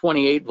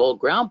 28-volt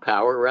ground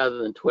power rather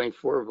than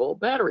 24-volt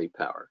battery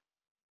power.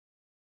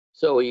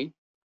 So he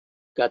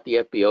got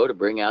the FBO to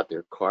bring out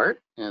their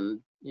cart,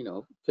 and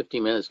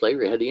 15 minutes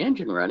later he had the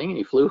engine running, and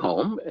he flew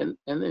home, and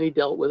then he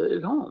dealt with it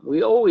at home.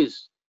 We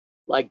always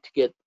like to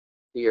get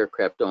the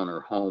aircraft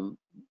owner home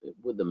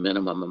with the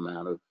minimum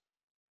amount of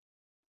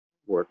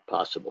work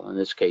possible. In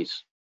this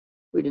case,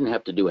 we didn't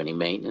have to do any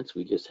maintenance.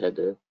 We just had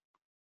to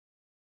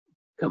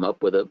come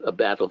up with a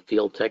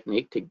battlefield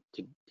technique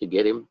to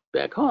get him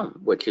back home,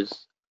 which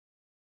is,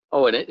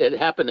 and it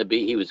happened to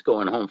be he was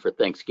going home for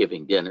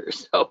Thanksgiving dinner.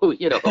 So,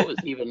 it was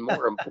even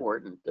more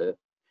important to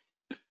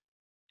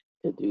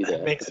do that.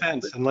 That makes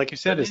sense. And like you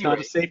said, it's not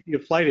a safety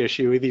of flight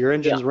issue. Either your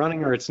engine's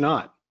running or it's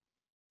not.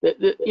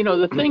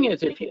 The thing is,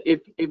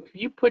 if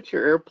you put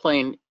your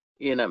airplane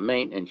in a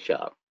maintenance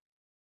shop,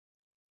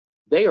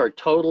 they are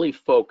totally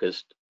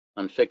focused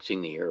on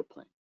fixing the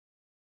airplane.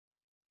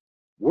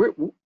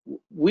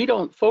 We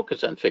don't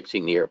focus on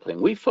fixing the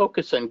airplane. We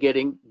focus on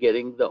getting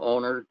the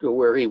owner to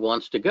where he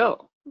wants to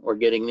go, or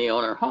getting the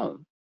owner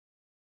home.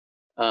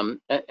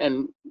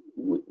 And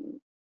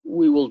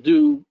we will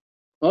do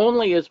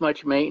only as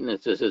much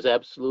maintenance as is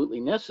absolutely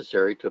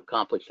necessary to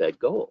accomplish that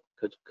goal,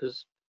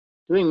 because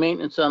doing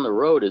maintenance on the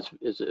road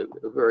is a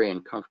very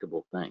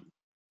uncomfortable thing.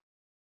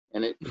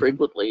 And it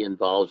frequently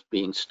involves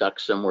being stuck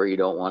somewhere you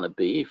don't want to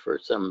be for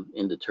some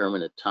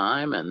indeterminate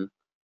time, and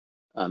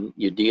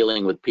you're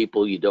dealing with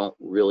people you don't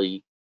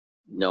really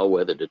know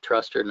whether to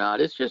trust or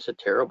not. It's just a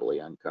terribly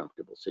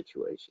uncomfortable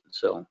situation.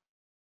 So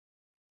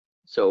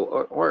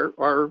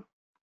our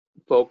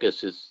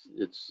focus is,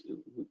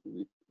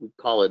 we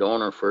call it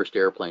owner first,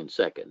 airplane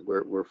second.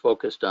 We're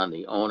focused on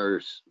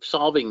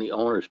solving the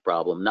owner's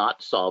problem,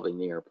 not solving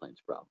the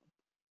airplane's problem.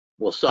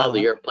 We'll solve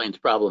the airplane's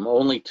problem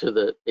only to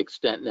the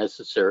extent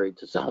necessary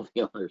to solve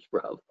the owner's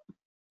problem.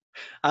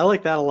 I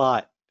like that a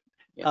lot.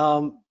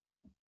 Yeah.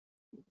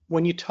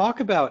 When you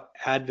talk about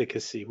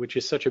advocacy, which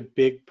is such a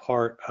big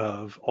part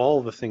of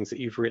all the things that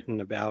you've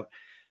written about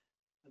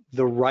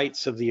the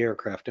rights of the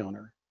aircraft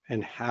owner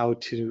and how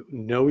to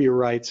know your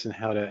rights and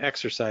how to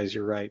exercise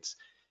your rights,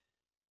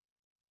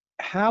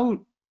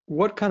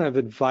 what kind of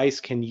advice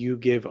can you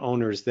give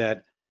owners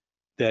that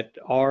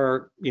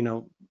are,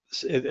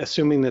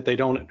 assuming that they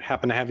don't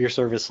happen to have your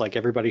service like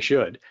everybody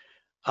should,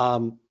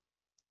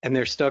 and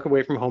they're stuck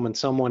away from home, and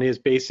someone is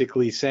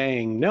basically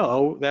saying,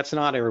 no, that's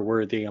not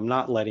airworthy, I'm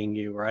not letting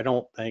you, or I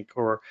don't think,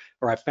 or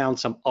I found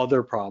some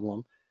other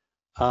problem.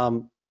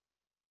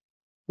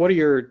 What are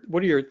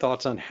your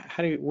thoughts on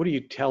what do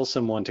you tell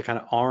someone to kind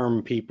of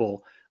arm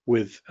people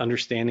with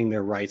understanding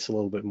their rights a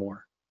little bit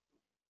more?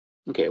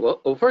 Okay,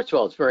 well, first of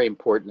all, it's very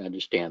important to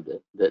understand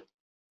that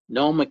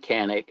no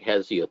mechanic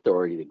has the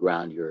authority to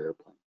ground your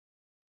airplane.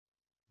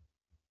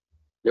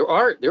 There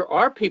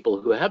are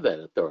people who have that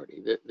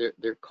authority.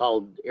 They're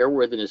called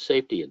airworthiness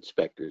safety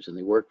inspectors, and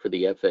they work for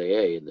the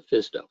FAA and the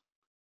FISTO.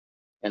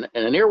 And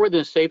an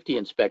airworthiness safety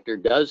inspector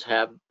does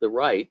have the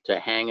right to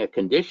hang a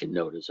condition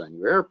notice on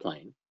your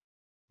airplane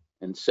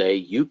and say,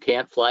 you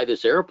can't fly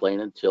this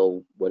airplane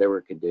until whatever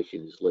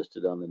condition is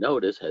listed on the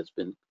notice has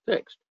been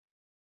fixed.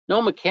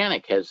 No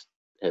mechanic has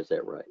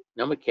that right.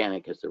 No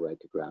mechanic has the right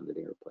to ground an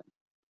airplane.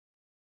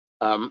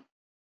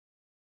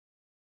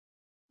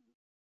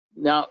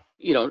 Now,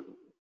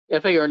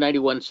 FAR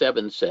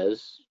 91.7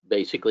 says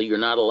basically you're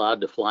not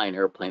allowed to fly an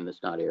airplane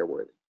that's not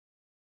airworthy.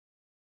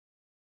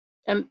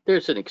 And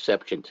there's an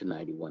exception to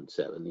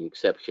 91.7. The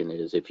exception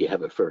is if you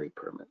have a ferry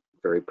permit.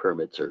 Ferry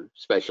permits are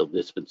special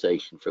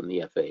dispensation from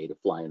the FAA to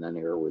fly an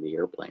unairworthy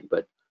airplane.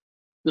 But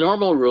the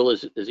normal rule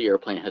is the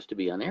airplane has to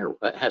be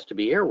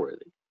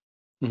airworthy.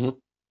 Mm-hmm.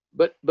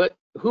 But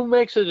who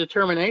makes a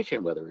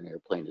determination whether an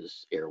airplane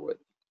is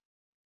airworthy?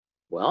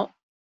 Well,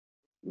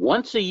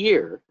 once a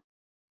year,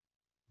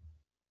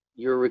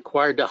 you're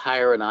required to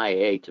hire an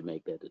IA to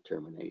make that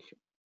determination.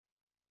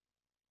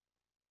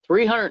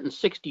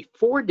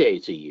 364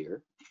 days a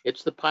year,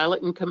 it's the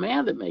pilot in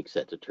command that makes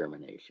that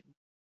determination.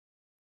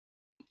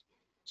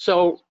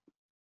 So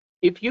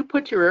if you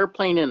put your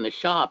airplane in the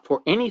shop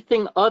for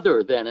anything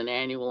other than an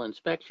annual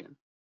inspection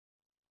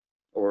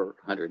or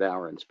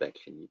 100-hour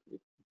inspection,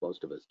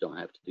 most of us don't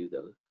have to do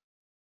those,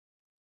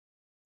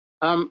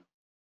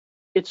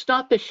 it's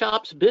not the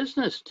shop's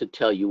business to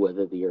tell you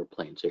whether the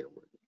airplane's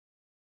airworthy.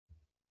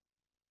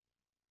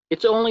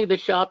 It's only the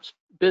shop's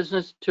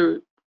business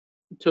to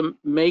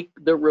make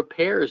the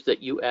repairs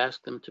that you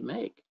ask them to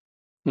make.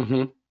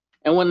 Mm-hmm.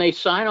 And when they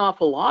sign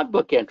off a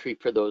logbook entry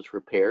for those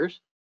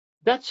repairs,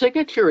 that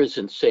signature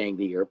isn't saying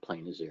the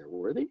airplane is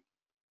airworthy.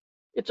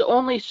 It's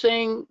only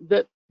saying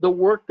that the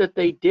work that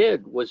they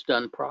did was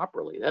done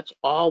properly. That's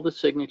all the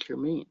signature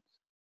means.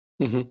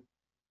 Mm-hmm.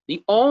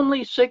 The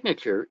only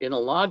signature in a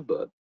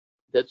logbook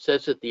that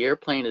says that the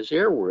airplane is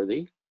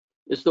airworthy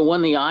is the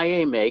one the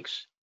IA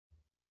makes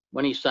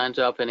when he signs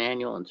off an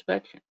annual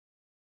inspection.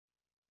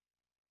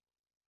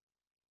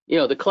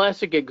 The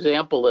classic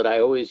example that I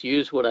always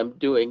use when I'm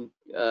doing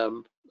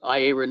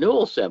IA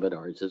renewal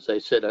seminars is I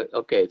said,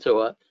 okay,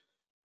 so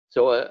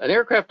an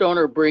aircraft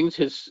owner brings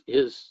his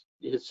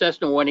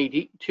Cessna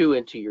 182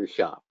 into your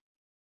shop,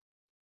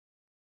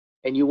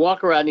 and you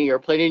walk around the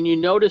airplane and you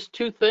notice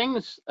two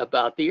things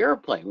about the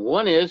airplane.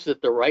 One is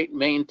that the right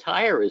main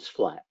tire is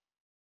flat,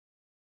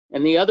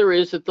 and the other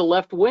is that the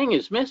left wing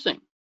is missing.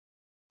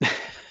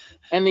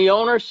 And the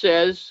owner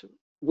says,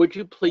 would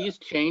you please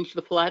change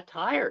the flat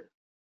tire?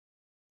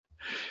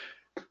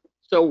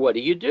 So what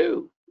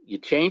do? You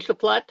change the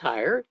flat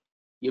tire,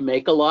 you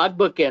make a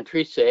logbook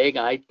entry saying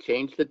I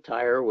changed the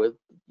tire with,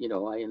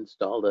 I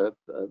installed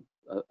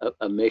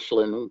a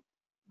Michelin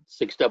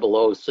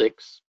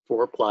 6006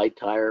 4-ply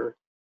tire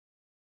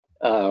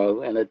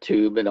and a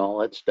tube and all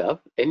that stuff,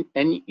 and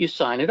you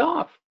sign it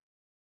off.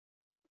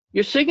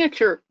 Your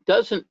signature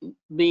doesn't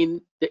mean,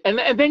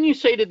 and then you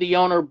say to the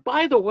owner,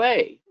 by the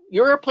way,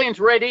 your airplane's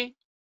ready,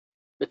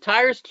 the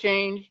tire's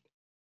changed,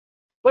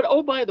 but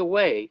oh, by the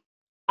way,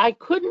 I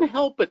couldn't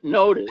help but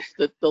notice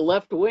that the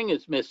left wing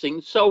is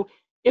missing, so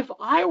If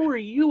I were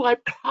you, I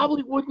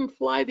probably wouldn't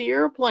fly the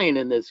airplane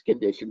in this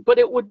condition, but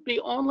it would be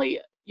only,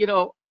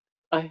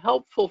 a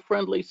helpful,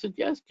 friendly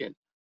suggestion.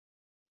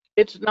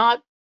 It's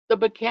not the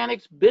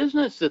mechanic's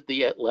business that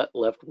the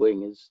left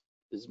wing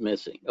is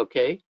missing,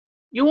 okay?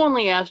 You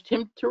only asked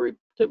him to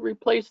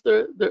replace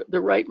the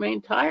right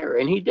main tire,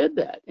 and he did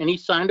that. And he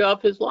signed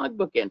off his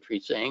logbook entry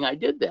saying, I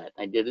did that.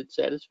 I did it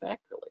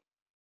satisfactorily.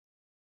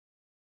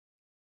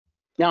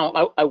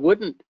 Now, I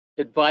wouldn't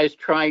advise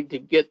trying to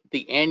get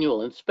the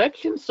annual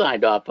inspection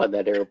signed off on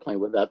that airplane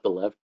without the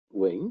left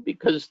wing,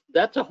 because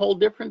that's a whole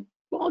different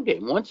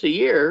ballgame. Once a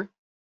year,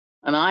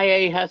 an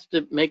IA has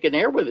to make an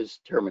airworthiness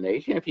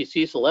determination. If he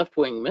sees the left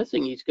wing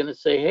missing, he's going to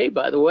say, hey,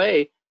 by the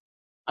way,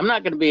 I'm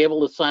not going to be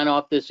able to sign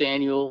off this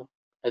annual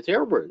as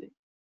airworthy.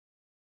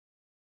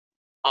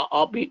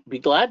 I'll be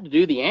glad to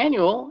do the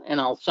annual,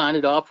 and I'll sign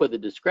it off with a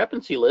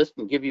discrepancy list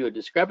and give you a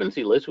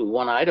discrepancy list with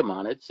one item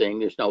on it saying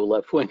there's no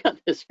left wing on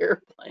this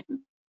airplane.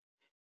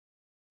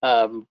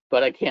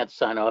 But I can't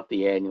sign off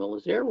the annual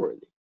as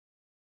airworthy.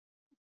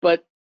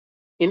 But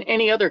in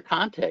any other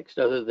context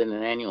other than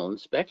an annual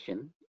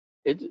inspection,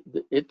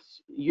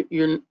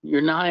 you're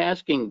not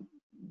asking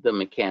the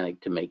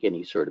mechanic to make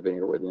any sort of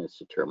airworthiness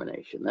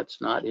determination.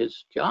 That's not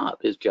his job.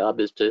 His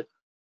job is to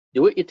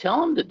do what you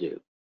tell him to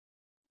do.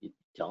 You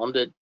tell him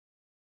to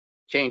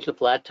change the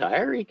flat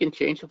tire, he can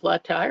change the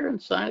flat tire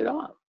and sign it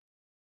off.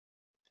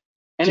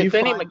 And if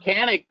any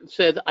mechanic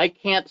says, I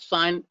can't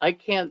sign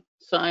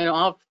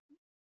off,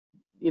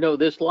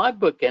 this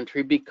logbook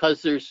entry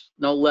because there's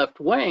no left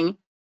wing,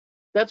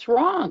 that's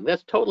wrong.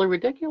 That's totally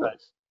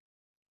ridiculous.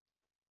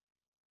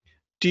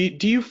 Right.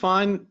 Do you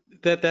find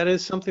that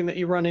is something that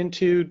you run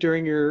into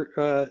during your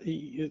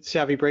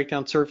Savvy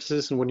breakdown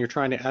services and when you're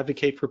trying to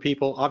advocate for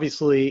people?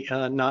 Obviously,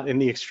 not in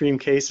the extreme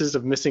cases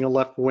of missing a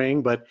left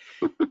wing, but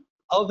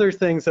other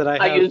things that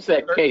I use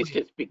that case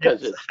just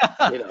because yes.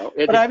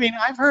 it's, But I mean,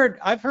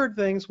 I've heard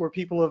things where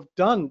people have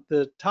done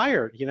the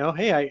tire.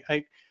 Hey,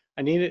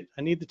 I need it.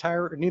 I need the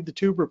tire. I need the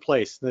tube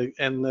replaced.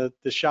 And the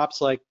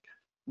shop's like,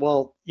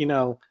 well,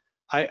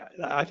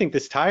 I think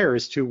this tire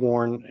is too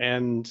worn,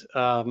 and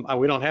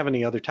we don't have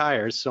any other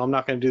tires, so I'm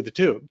not going to do the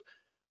tube,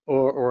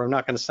 or I'm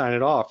not going to sign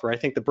it off. Or I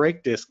think the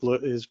brake disc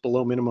is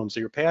below minimums,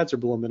 or your pads are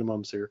below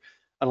minimums, or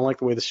I don't like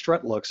the way the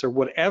strut looks, or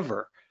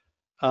whatever.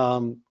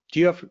 Do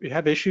you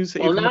have issues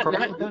that you come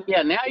across with that?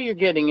 Yeah, now you're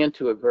getting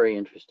into a very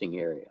interesting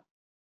area.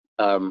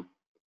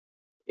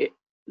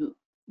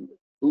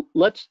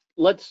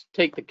 Let's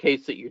take the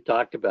case that you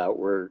talked about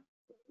where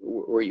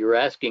you're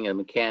asking a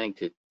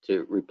mechanic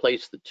to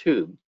replace the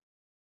tube.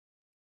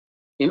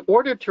 In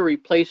order to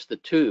replace the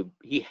tube,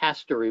 he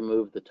has to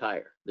remove the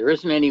tire. There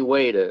isn't any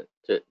way to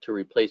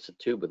replace the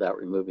tube without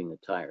removing the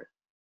tire.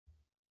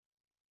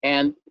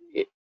 And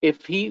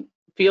if he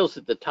feels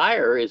that the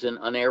tire is in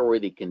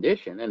unairworthy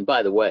condition, and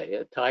by the way,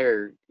 a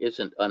tire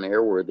isn't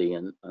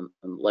unairworthy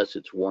unless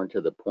it's worn to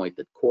the point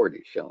that cord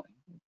is showing.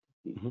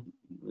 You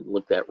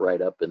look that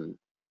right up in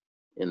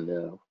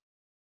the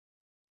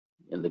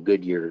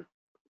Goodyear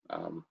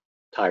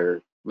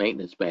tire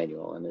maintenance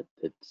manual, and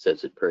it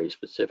says it very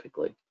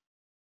specifically.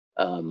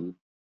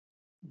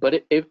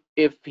 But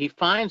if he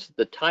finds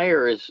the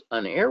tire is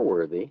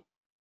unairworthy,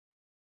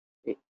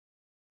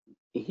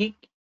 he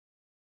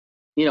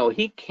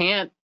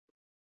can't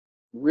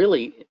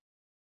really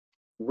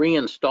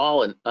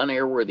reinstall an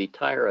unairworthy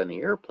tire on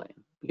the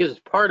airplane, because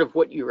part of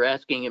what you're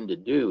asking him to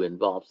do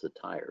involves the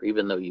tire,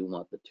 even though you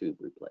want the tube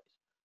replaced.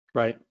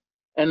 Right.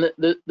 And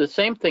the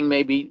same thing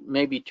may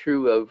be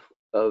true of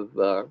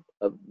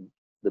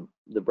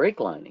the brake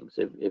linings.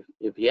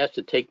 If he has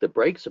to take the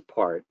brakes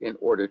apart in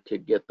order to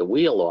get the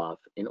wheel off,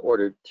 in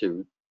order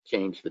to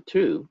change the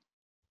tube,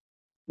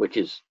 which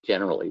is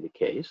generally the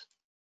case,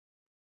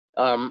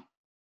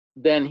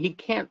 then he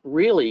can't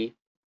really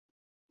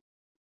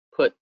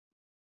put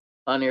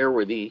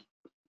unairworthy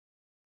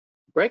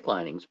brake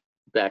linings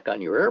back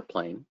on your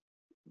airplane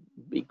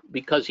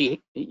because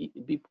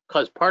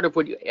part of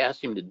what you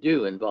asked him to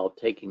do involved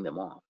taking them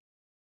off.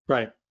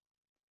 Right.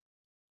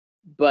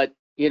 But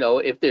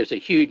if there's a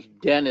huge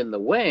dent in the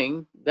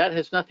wing, that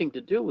has nothing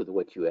to do with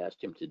what you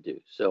asked him to do.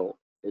 So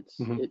it's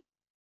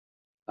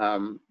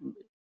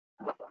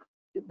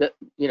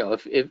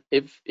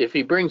if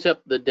he brings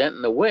up the dent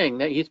in the wing,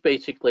 then he's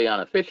basically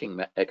on a fishing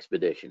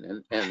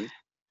expedition. And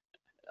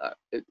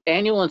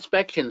annual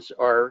inspections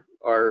are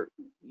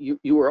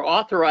you are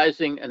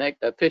authorizing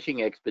a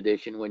fishing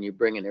expedition when you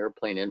bring an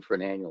airplane in for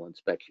an annual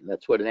inspection.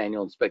 That's what an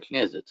annual inspection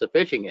is. It's a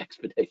fishing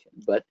expedition,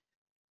 but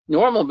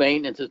normal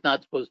maintenance is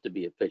not supposed to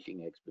be a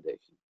fishing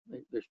expedition.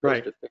 They're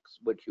supposed to fix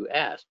what you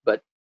asked.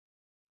 But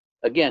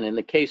again, in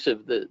the case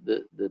of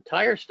the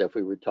tire stuff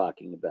we were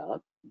talking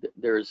about,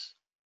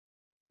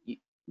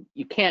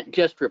 you can't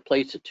just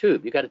replace a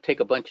tube. You got to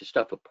take a bunch of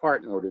stuff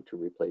apart in order to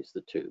replace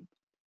the tube.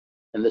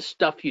 And the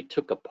stuff you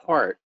took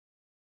apart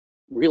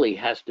really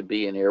has to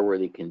be in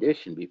airworthy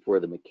condition before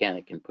the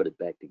mechanic can put it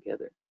back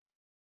together.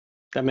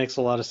 That makes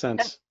a lot of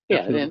sense.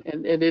 Yeah,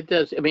 and it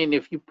does. I mean,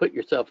 if you put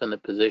yourself in the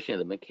position of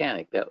the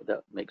mechanic, that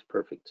makes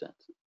perfect sense.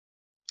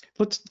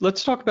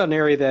 Let's talk about an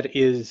area that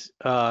is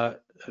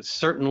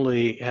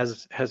certainly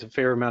has a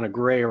fair amount of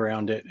gray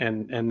around it,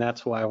 and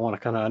that's why I want to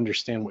kind of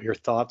understand what your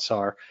thoughts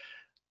are.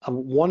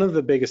 One of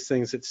the biggest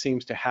things that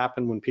seems to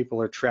happen when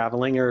people are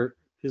traveling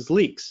is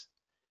leaks.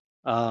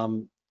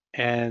 And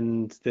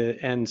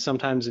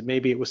sometimes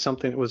maybe it was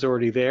something that was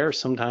already there.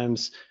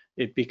 Sometimes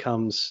it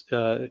becomes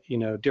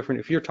different.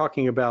 If you're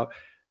talking about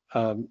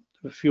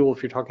fuel,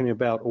 if you're talking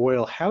about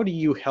oil, how do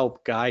you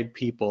help guide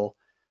people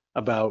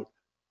about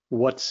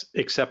what's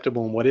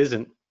acceptable and what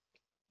isn't?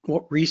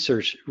 What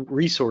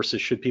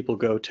resources should people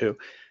go to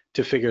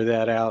figure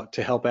that out,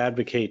 to help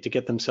advocate, to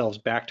get themselves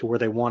back to where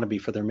they want to be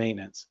for their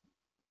maintenance?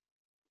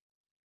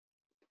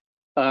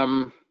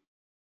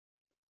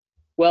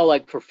 Well,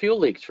 like for fuel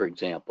leaks, for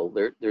example,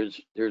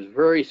 there's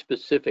very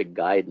specific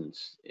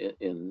guidance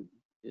in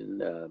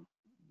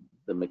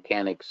the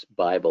Mechanics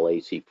Bible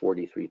AC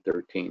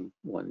 4313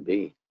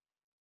 1B,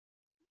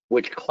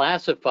 which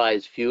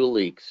classifies fuel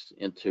leaks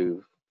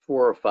into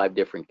 4 or 5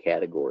 different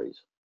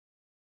categories.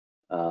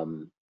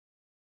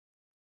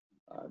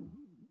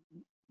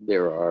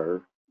 There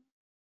are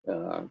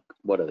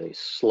what are they?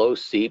 Slow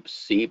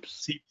seeps,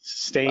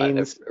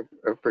 Stains.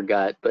 I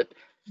forgot, but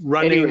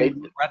Running, anyway,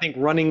 I think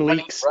running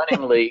leaks.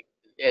 running leak,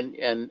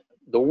 and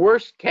the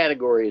worst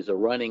category is a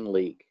running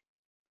leak.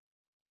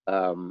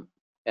 And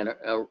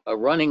a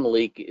running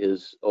leak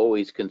is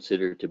always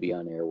considered to be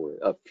unairworthy.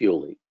 A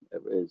fuel leak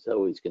is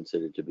always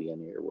considered to be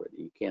unairworthy.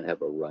 You can't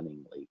have a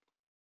running leak.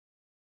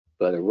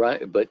 But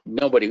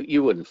nobody,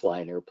 you wouldn't fly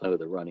an airplane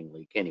with a running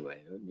leak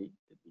anyway. It would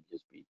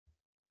just be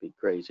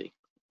crazy,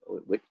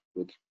 which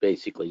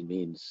basically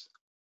means,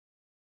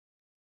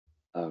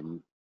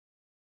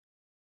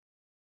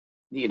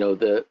 if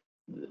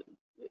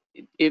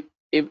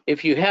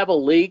you have a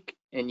leak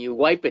and you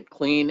wipe it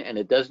clean and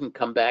it doesn't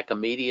come back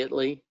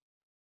immediately,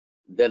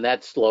 then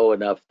that's slow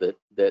enough that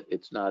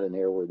it's not an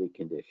airworthy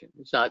condition.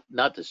 It's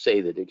not to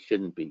say that it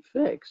shouldn't be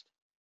fixed.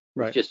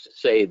 Right. It's just to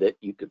say that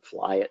you could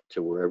fly it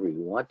to wherever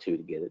you want to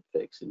get it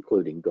fixed,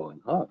 including going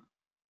home.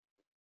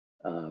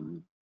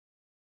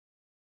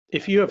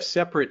 If you have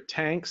separate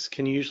tanks,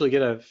 can you usually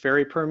get a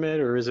ferry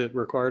permit, or is it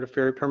required a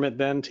ferry permit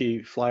then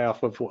to fly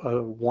off of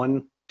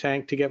one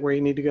tank to get where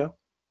you need to go?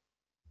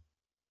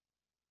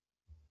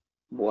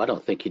 Well, I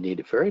don't think you need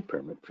a ferry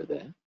permit for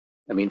that.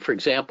 I mean, for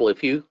example,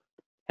 if you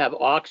have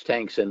aux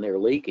tanks and they're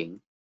leaking,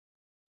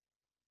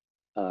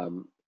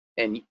 and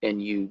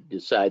you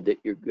decide that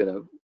you're going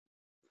to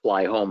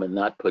fly home and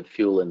not put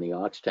fuel in the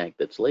aux tank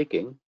that's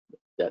leaking,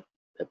 that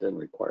doesn't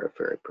require a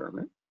ferry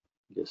permit.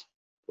 Just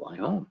fly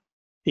home.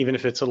 Even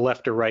if it's a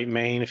left or right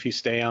main, if you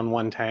stay on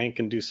one tank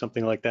and do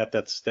something like that,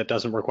 that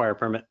doesn't require a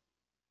permit.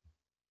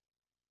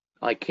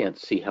 I can't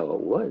see how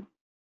it would.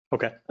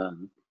 Okay.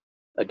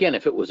 Again,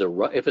 if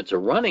it's a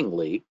running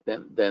leak,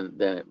 then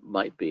it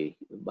might be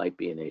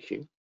an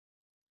issue.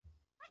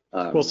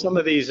 Well, some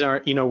of these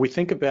are, we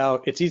think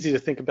about, it's easy to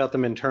think about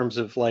them in terms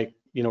of like,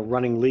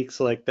 running leaks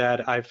like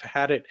that. I've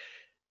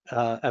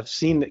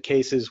seen the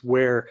cases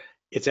where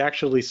it's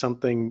actually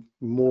something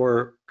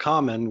more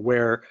common,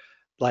 where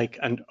like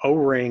an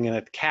O-ring and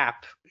a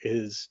cap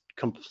gets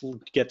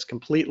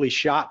completely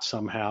shot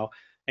somehow,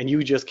 and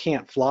you just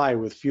can't fly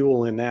with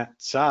fuel in that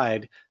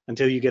side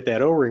until you get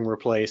that O-ring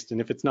replaced.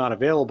 And if it's not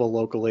available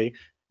locally,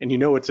 and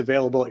it's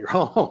available at your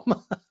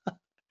home,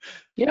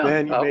 yeah,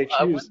 then you may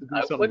choose to do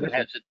something I wouldn't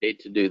different. hesitate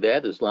to do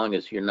that, as long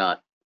as you're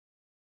not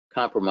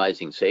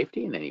compromising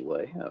safety in any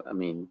way. I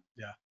mean,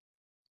 yeah.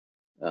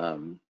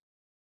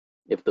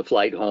 If the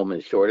flight home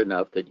is short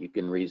enough that you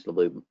can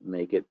reasonably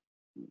make it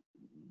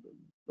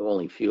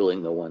only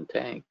fueling the one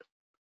tank.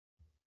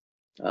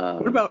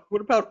 What about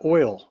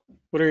oil?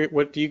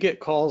 What do you get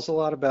calls a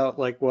lot about,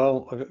 like,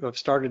 well, I've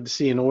started to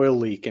see an oil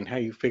leak, and how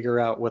you figure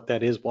out what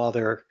that is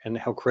and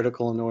how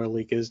critical an oil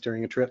leak is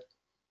during a trip?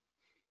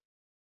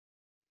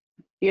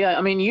 Yeah,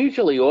 I mean,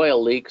 usually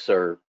oil leaks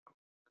are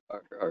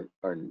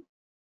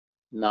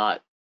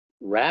not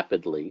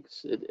rapid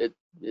leaks. It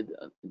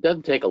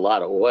doesn't take a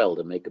lot of oil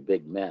to make a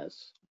big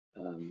mess.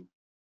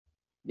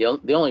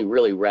 The only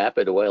really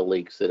rapid oil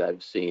leaks that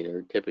I've seen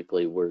are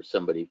typically where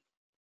somebody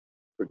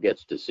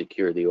forgets to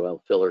secure the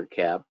oil filler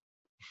cap,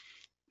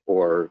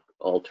 or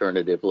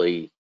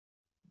alternatively,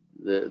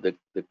 the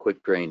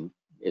quick drain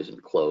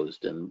isn't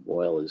closed and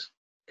oil is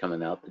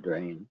coming out the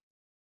drain.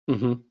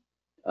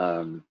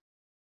 Mm-hmm.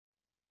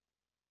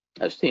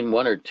 I've seen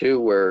 1 or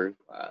 2 where,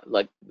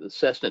 like the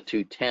Cessna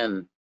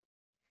 210,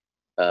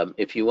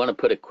 if you want to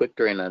put a quick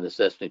drain on the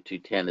Cessna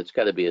 210, it's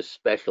got to be a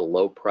special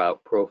low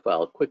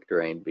profile quick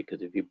drain,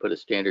 because if you put a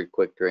standard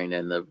quick drain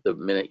in, the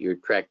minute you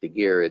track the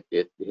gear, it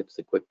hits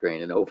the quick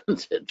drain and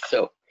opens it.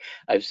 So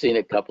I've seen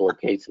a couple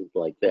of cases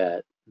like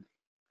that.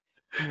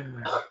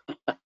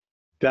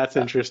 That's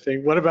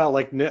interesting. What about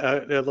like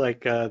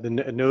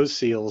the nose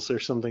seals or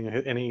something?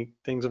 Any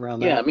things around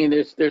that? Yeah, I mean,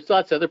 there's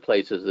lots of other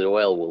places that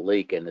oil will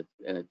leak, and it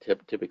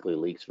typically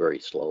leaks very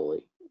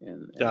slowly,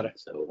 Got it.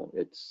 so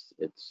it's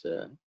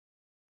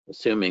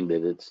assuming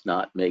that it's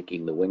not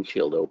making the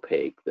windshield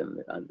opaque, then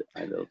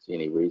I don't see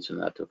any reason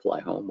not to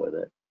fly home with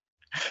it.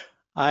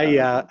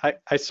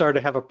 I started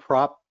to have a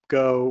prop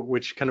go,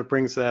 which kind of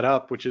brings that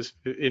up, which is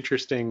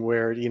interesting,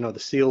 where the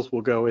seals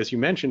will go, as you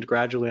mentioned,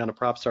 gradually on a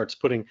prop starts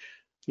putting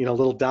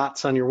little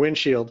dots on your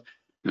windshield,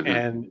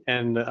 Mhm.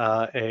 and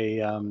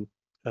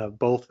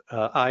both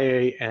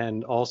IA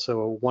and also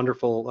a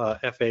wonderful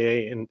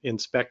FAA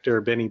inspector,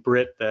 Benny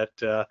Britt,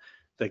 that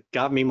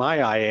got me my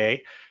IA.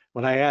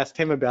 When I asked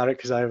him about it,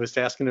 because I was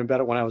asking him about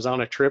it when I was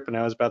on a trip and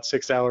I was about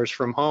 6 hours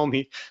from home,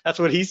 that's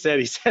what he said.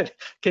 He said,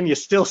 "Can you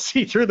still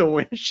see through the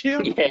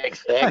windshield?" Yeah, I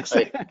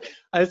exactly. said,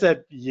 I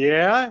said,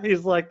 "Yeah."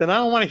 He's like, "Then I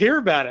don't want to hear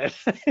about it."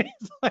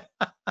 He's like,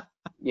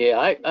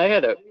 Yeah, I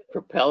had a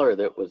propeller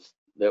that was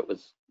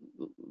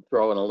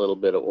throwing a little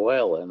bit of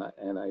oil, and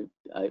I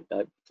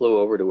flew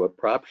over to a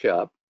prop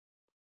shop,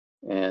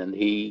 and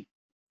he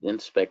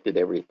inspected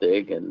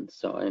everything, and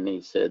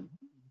he said,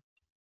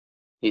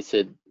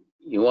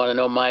 "You want to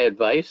know my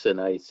advice?"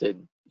 And I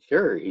said,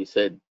 "Sure." He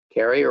said,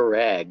 "Carry a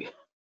rag,"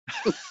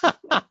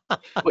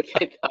 which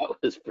I thought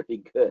was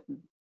pretty good.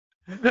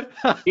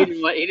 He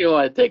didn't want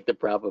to take the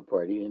prop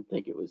apart. He didn't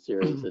think it was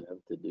serious enough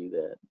to do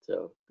that.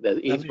 So That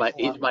he's makes my a lot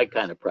he's of my sense.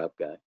 kind of prop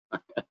guy.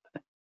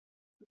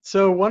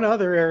 So one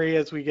other area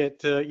as we get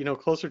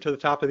closer to the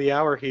top of the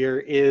hour here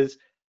is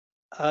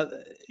uh,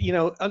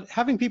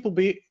 having people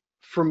be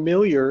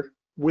familiar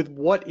with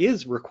what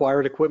is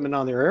required equipment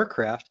on their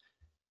aircraft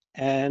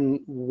and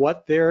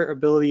what their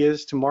ability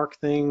is to mark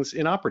things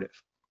inoperative.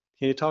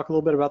 Can you talk a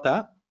little bit about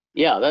that?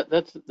 Yeah,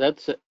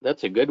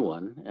 that's a good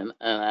one. And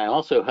I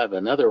also have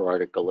another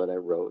article that I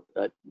wrote.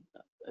 I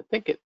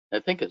think it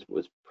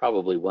was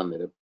probably one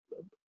that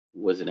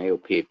was an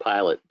AOPA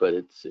pilot, but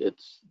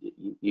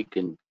you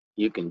can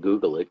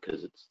Google it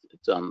because it's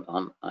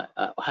on. I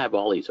have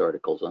all these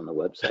articles on the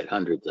website,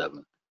 hundreds of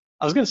them,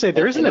 I was going to say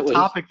there isn't and a it was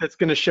topic that's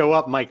going to show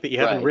up, Mike, that you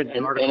haven't right. written an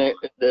And article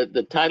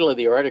the title of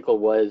the article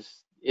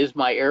was "Is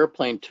My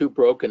Airplane Too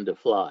Broken to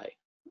Fly?"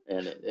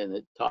 And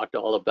it talked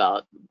all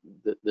about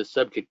the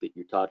subject that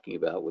you're talking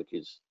about, which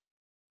is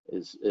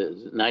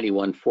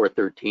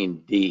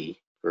 91.413D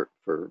for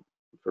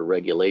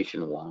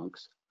regulation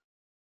wonks,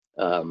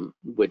 um,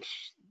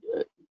 which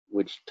uh,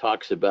 which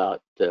talks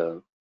about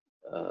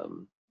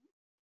um,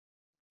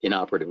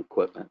 inoperative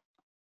equipment,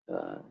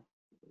 uh,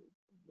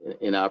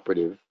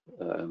 inoperative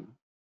um,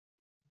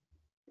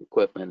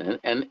 equipment,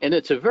 and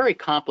it's a very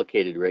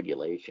complicated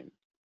regulation.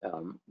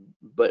 Um,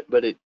 but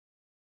it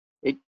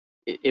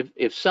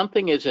if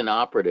something is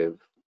inoperative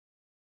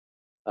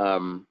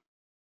um,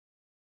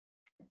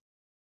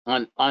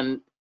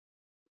 on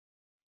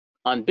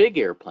big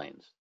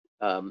airplanes,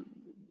 um,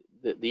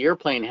 the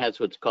airplane has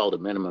what's called a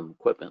minimum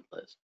equipment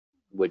list,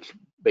 which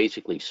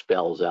basically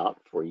spells out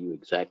for you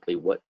exactly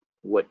what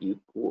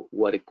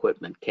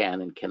equipment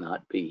can and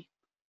cannot be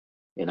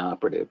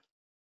inoperative.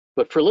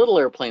 But for little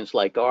airplanes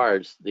like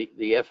ours,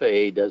 the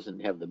FAA doesn't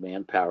have the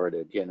manpower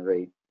to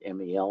generate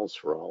MELs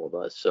for all of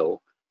us. So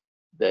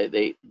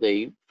they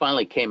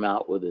finally came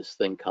out with this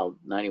thing called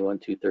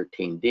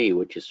 91.213D,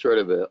 which is sort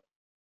of a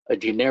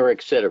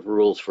generic set of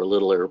rules for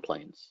little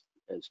airplanes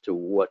as to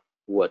what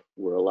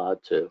we're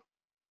allowed to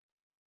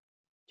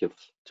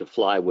to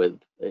fly with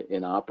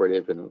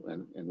inoperative and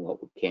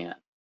what we can't.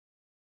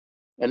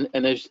 And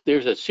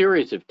there's a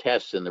series of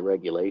tests in the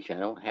regulation.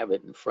 I don't have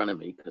it in front of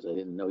me because I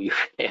didn't know you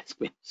could ask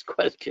me this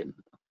question.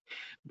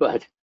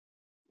 But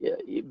yeah,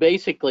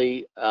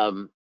 basically,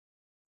 the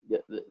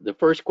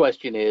first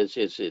question is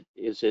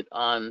it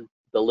on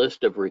the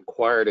list of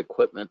required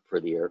equipment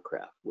for the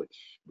aircraft, which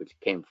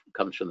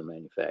comes from the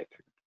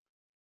manufacturer.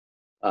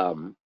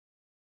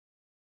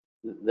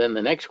 Then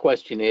the next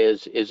question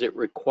is it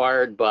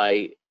required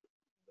by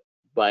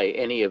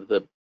any of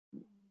the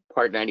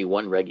Part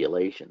 91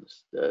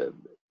 regulations? There's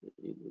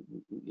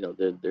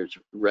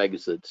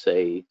regs that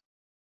say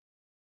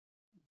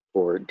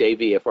for day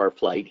VFR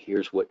flight,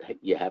 here's what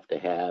you have to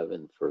have,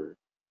 and for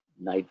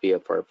night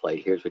VFR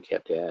flight, here's what you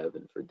have to have,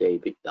 and for day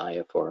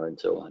IFR and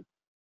so on.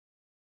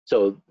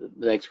 So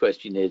the next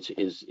question is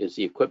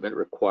the equipment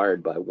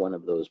required by one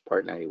of those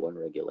Part 91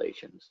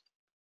 regulations?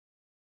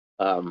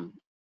 And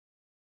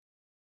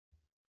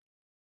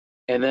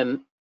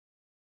then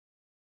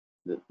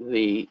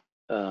the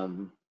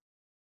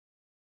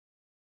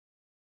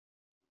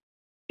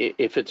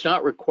if it's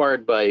not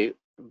required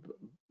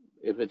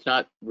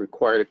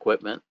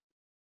equipment,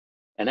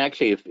 and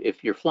actually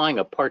if you're flying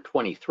a Part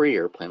 23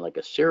 airplane like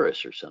a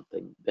Cirrus or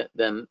something,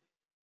 then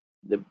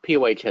the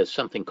POH has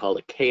something called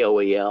a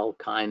KOEL,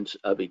 kinds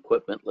of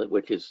equipment,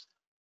 which is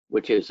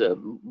a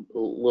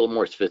little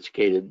more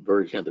sophisticated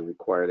version of the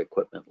required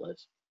equipment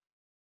list.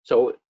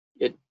 So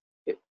the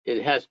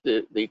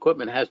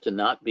equipment has to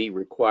not be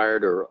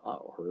required or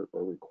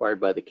required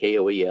by the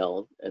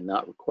KOEL and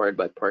not required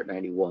by Part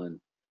 91.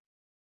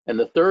 And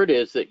the third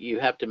is that you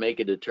have to make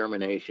a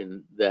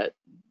determination that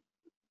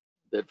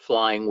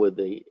flying with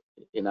the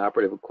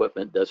inoperative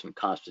equipment doesn't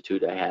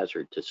constitute a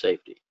hazard to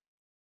safety,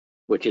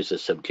 which is a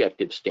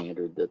subjective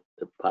standard that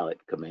the pilot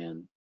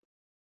command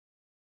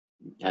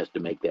has to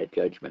make that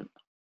judgment.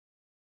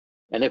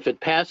 And if it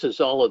passes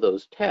all of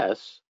those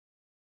tests,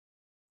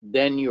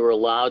 then you're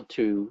allowed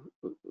to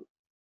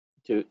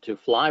to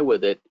fly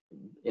with it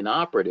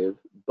inoperative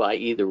by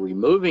either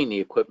removing the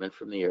equipment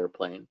from the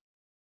airplane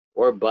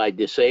or by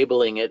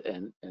disabling it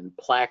and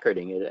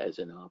placarding it as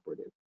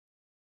inoperative.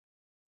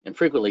 And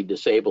frequently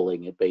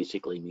disabling it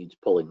basically means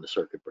pulling the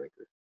circuit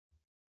breaker.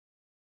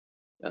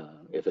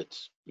 If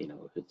it's,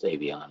 if it's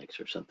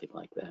avionics or something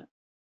like that.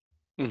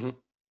 Mm-hmm.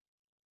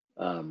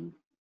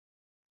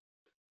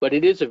 But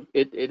it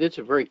is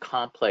a very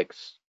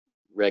complex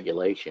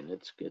regulation.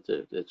 It's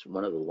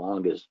one of the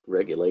longest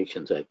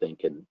regulations, I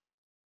think, in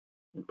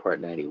Part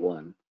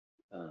 91,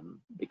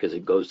 because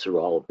it goes through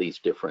all of these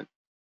different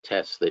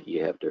tests that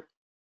you have to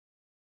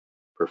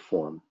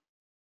perform.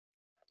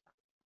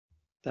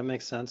 That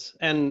makes sense.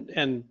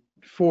 And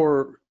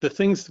for the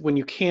things when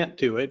you can't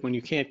do it, when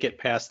you can't get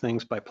past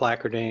things by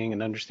placarding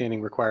and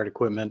understanding required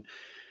equipment,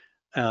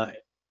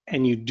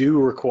 and you do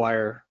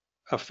require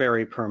a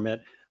ferry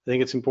permit, I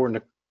think it's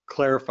important to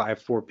clarify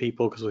for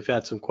people, because we've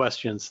had some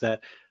questions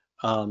that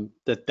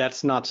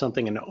that's not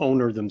something an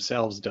owner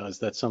themselves does.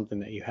 That's something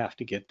that you have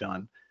to get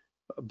done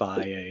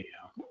by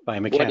a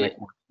mechanic.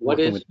 What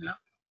is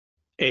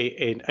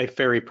a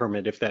ferry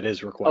permit, if that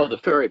is required? Oh, the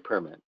ferry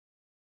permit.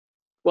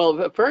 Well,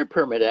 the ferry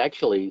permit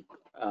actually,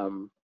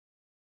 an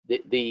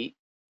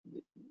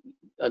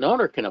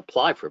owner can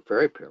apply for a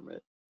ferry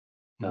permit.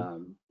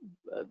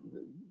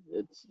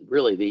 It's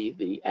really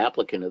the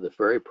applicant of the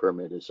ferry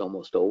permit is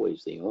almost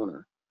always the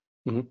owner.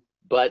 Mm-hmm.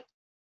 But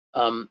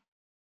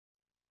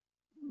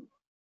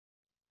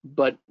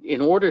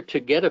in order to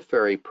get a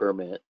ferry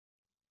permit,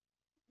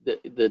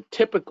 the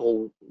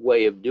typical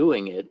way of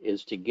doing it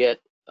is to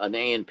get an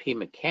A&P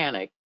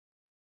mechanic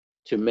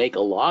to make a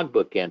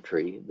logbook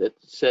entry that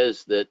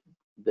says that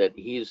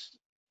he's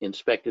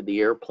inspected the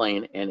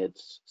airplane and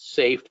it's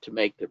safe to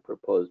make the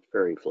proposed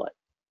ferry flight.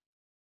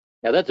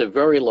 Now that's a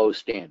very low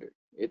standard.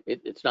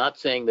 It's not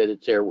saying that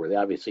it's airworthy.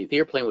 Obviously, if the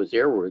airplane was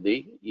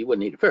airworthy, you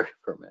wouldn't need a ferry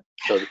permit.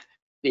 So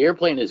the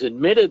airplane is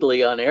admittedly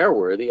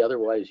unairworthy,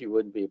 otherwise you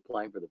wouldn't be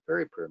applying for the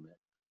ferry permit.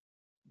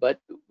 But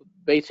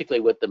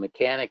basically what the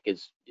mechanic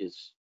is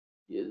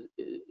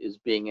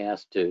being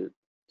asked to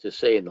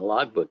say in the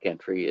logbook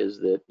entry is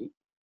that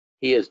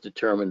he has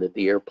determined that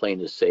the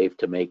airplane is safe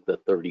to make the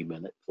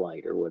 30-minute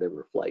flight or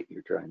whatever flight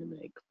you're trying to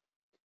make.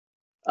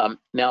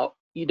 Now,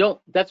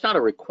 that's not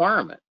a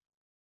requirement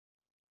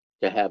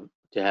to have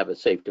a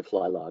safe to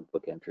fly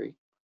logbook entry.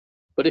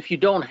 But if you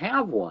don't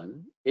have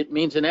one, it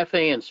means an FAA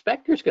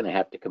inspector is going to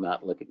have to come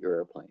out and look at your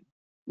airplane.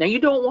 Now, you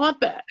don't want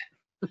that.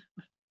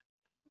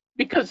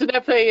 Because an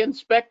FAA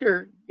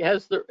inspector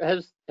is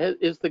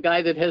the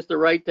guy that has the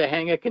right to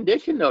hang a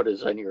condition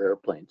notice on your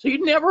airplane. So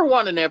you never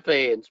want an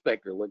FAA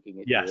inspector looking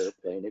at your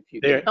airplane if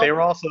you can help it.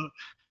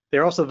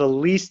 They're also the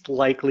least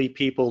likely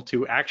people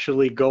to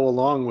actually go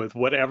along with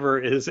whatever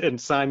is and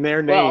sign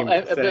their name.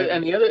 Well,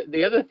 and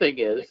the other thing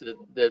is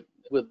that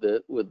with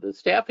the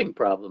staffing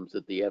problems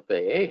that the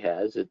FAA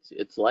has,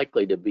 it's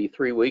likely to be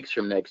 3 weeks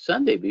from next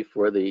Sunday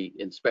before the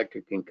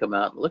inspector can come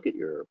out and look at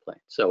your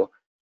airplane. So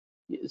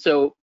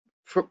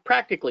for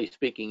practically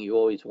speaking, you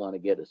always want to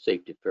get a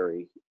safety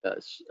ferry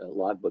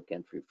logbook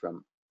entry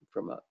from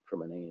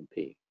an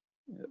A&P,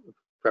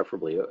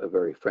 preferably a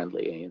very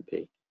friendly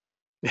A&P.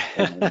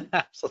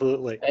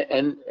 Absolutely.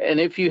 And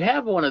if you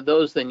have one of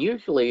those, then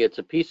usually it's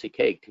a piece of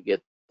cake to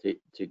get to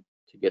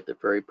get the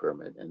ferry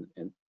permit.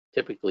 And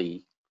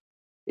typically,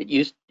 it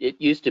used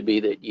to be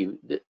that you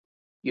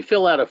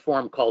fill out a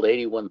form called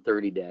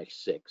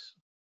 8130-6.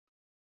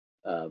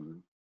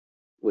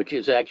 Which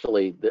is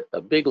actually a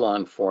big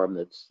long form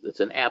that's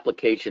an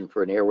application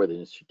for an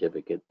airworthiness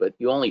certificate, but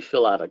you only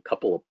fill out a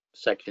couple of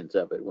sections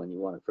of it when you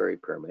want a ferry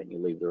permit and you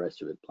leave the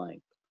rest of it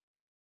blank.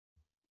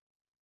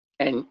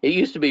 And it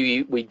used to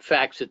be we'd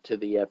fax it to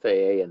the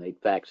FAA and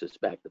they'd fax us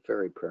back the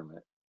ferry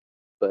permit.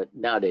 But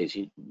nowadays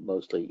you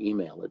mostly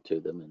email it to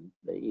them and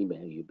they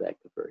email you back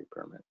the ferry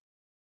permit.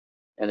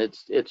 And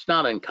it's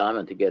not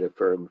uncommon to get a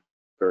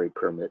ferry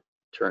permit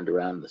turned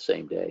around in the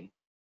same day.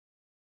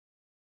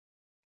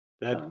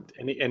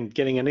 And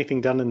getting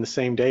anything done in the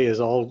same day is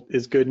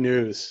good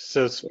news.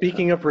 So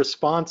speaking of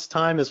response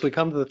time, as we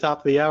come to the top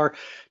of the hour,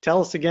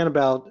 tell us again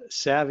about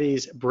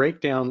Savvy's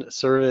breakdown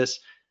service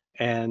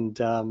and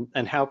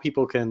how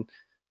people can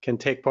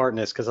take part in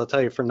this. Because I'll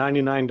tell you, for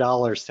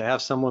 $99 to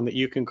have someone that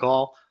you can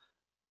call,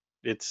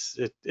 I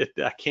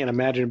can't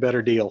imagine a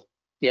better deal.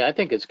 Yeah, I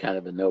think it's kind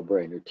of a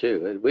no-brainer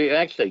too. We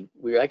actually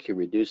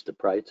reduced the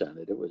price on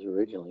it. It was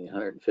originally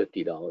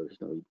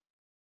 $150, and we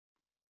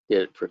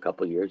did it for a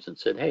couple of years and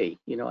said, hey,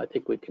 I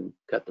think we can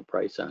cut the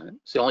price on it.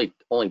 It's the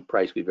only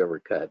price we've ever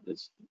cut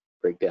is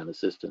breakdown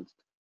assistance.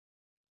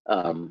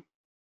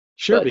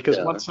 Sure, because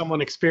once someone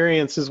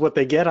experiences what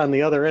they get on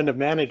the other end of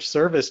managed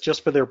service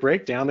just for their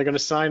breakdown, they're going to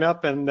sign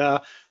up and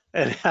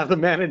have the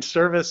managed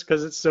service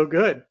because it's so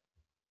good.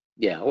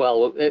 Yeah,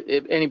 well,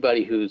 if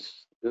anybody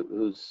who's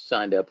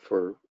signed up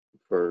for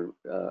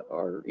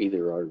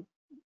either our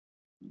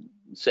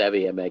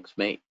Savvy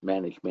MX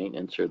managed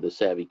maintenance or the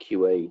Savvy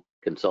QA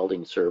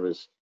consulting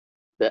service,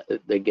 that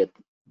they get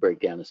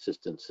breakdown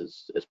assistance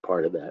as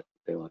part of that.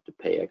 They don't have to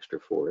pay extra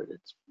for it.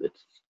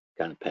 It's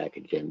kind of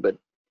packaged in, but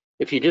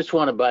if you just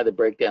want to buy the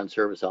breakdown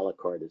service a la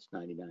carte, it's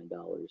 $99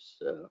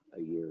 a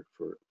year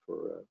for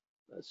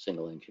a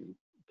single engine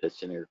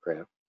piston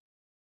aircraft.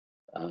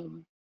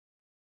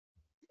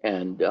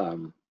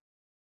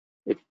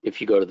 If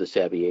you go to the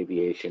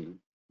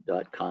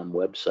SavvyAviation.com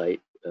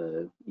website,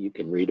 you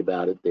can read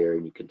about it there,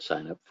 and you can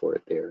sign up for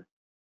it there.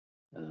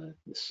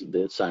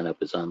 The sign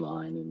up is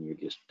online, and you're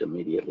just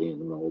immediately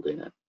enrolled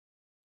in it.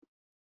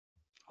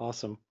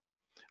 Awesome.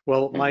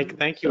 Well, Mike,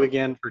 thank you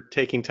again for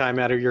taking time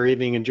out of your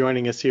evening and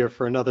joining us here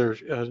for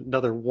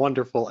another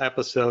wonderful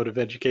episode of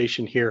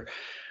education here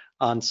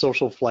on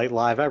Social Flight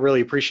Live. I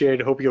really appreciate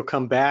it. Hope you'll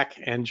come back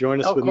and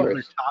join us with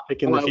another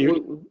topic in the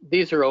future.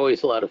 These are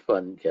always a lot of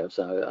fun, Jeff,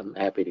 so I'm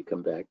happy to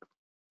come back.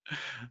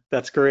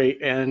 That's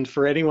great. And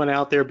for anyone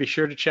out there, be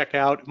sure to check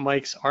out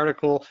Mike's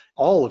article,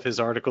 all of his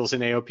articles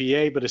in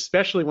AOPA, but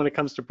especially when it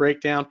comes to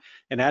breakdown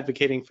and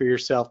advocating for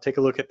yourself. Take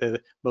a look at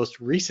the most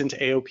recent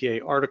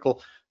AOPA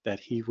article that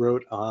he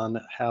wrote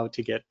on how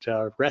to get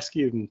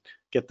rescued and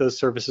get those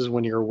services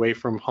when you're away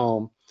from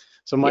home.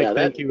 So Mike,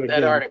 thank you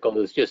again. That article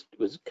was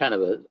kind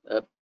of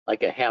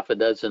like a half a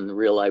dozen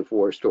real life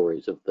war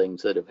stories of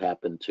things that have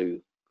happened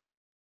to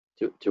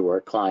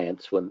our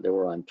clients when they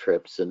were on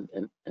trips, and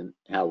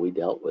how we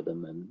dealt with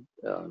them, and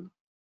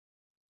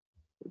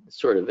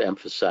sort of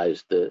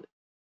emphasized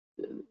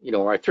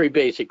our three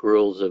basic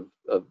rules of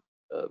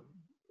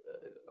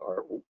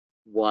are: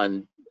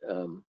 one,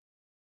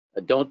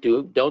 don't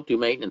do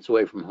maintenance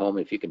away from home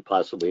if you can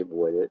possibly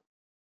avoid it.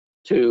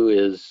 Two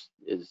is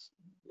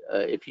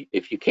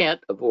if you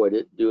can't avoid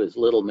it, do as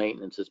little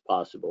maintenance as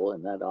possible,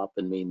 and that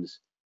often means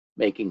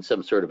making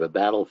some sort of a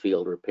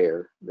battlefield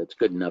repair that's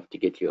good enough to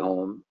get you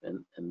home,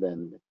 and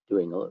then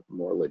doing a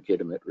more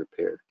legitimate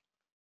repair.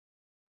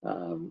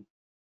 And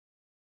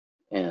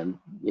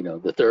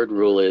the third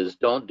rule is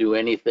don't do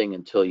anything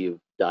until you've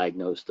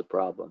diagnosed the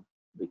problem,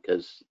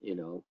 because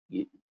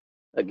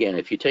again,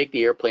 if you take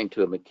the airplane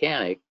to a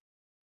mechanic,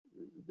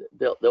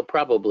 they'll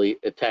probably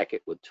attack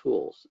it with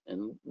tools,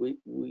 and we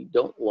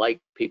don't like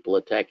people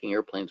attacking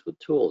airplanes with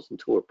tools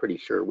until we're pretty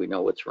sure we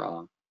know what's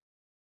wrong.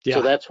 Yeah.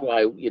 So that's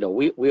why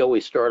we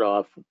always start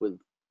off with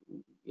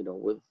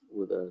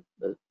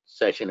a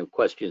session of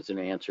questions and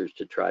answers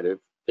to try to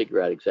figure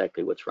out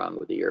exactly what's wrong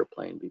with the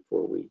airplane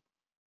before we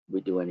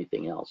do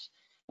anything else.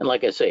 And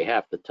like I say,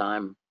 half the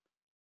time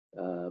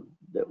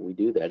that we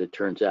do that, it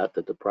turns out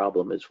that the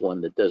problem is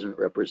one that doesn't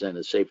represent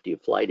a safety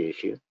of flight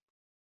issue,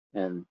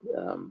 and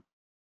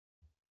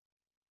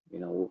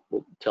we'll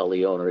tell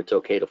the owner it's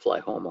okay to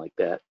fly home like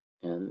that.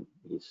 And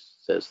he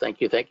says,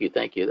 thank you, thank you,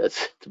 thank you.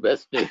 That's the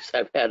best news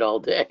I've had all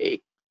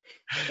day.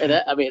 And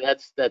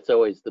that's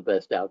always the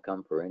best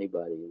outcome for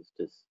anybody, is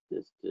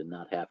just to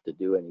not have to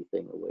do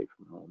anything away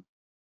from home.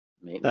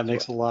 That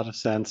makes a lot of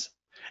sense.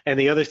 And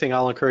the other thing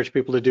I'll encourage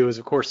people to do is,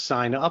 of course,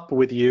 sign up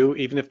with you,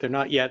 even if they're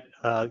not yet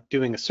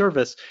doing a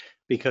service,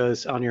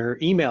 because on your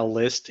email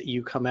list,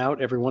 you come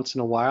out every once in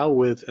a while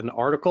with an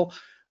article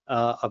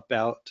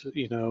about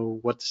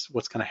what's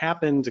going to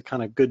happen, the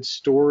kind of good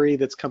story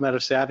that's come out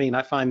of Savvy, and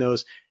I find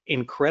those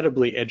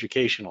incredibly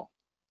educational.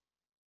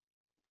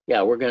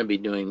 Yeah, we're going to be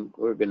doing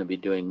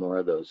more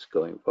of those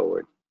going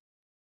forward.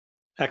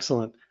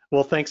 Excellent.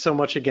 Well, thanks so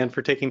much again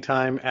for taking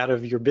time out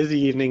of your busy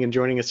evening and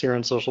joining us here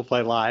on Social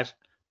Flight Live.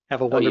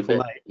 Have a wonderful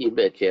night. You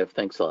bet, Jeff.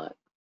 Thanks a lot.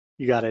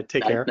 You got it.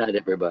 Take care. Night,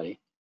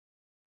 everybody.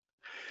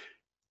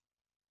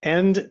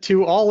 And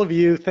to all of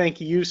you, thank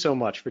you so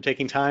much for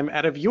taking time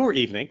out of your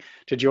evening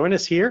to join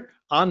us here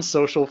on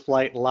Social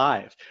Flight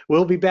Live.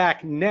 We'll be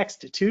back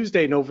next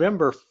Tuesday,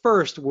 November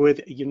 1st,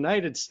 with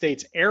United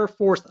States Air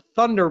Force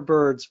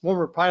Thunderbirds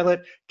former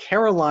pilot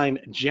Caroline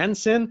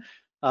Jensen.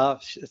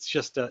 It's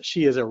just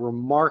she is a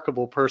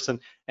remarkable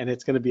person, and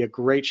it's going to be a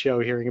great show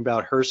hearing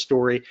about her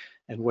story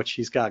and what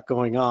she's got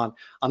going on.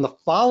 On the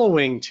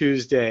following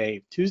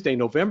Tuesday,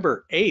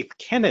 November 8th,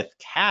 Kenneth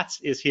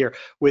Katz is here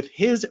with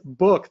his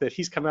book that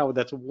he's come out with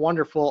that's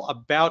wonderful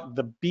about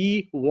the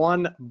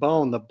B-1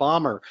 Bone, the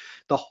bomber,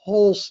 the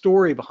whole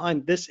story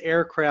behind this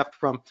aircraft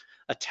from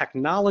a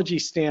technology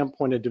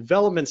standpoint, a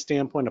development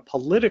standpoint, a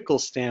political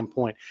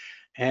standpoint.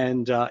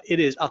 And it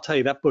is, I'll tell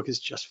you, that book is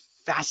just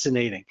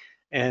fascinating.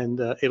 And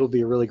it'll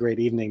be a really great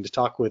evening to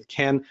talk with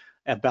Ken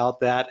about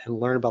that and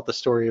learn about the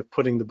story of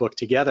putting the book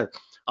together.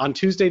 On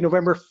Tuesday,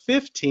 November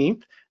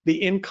 15th,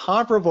 the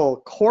incomparable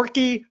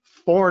Corky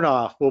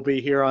Fornoff will be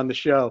here on the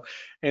show.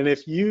 And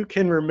if you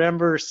can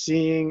remember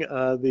seeing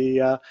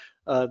the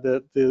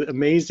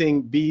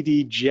amazing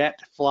BD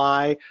jet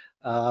fly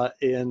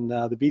in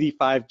the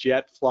BD-5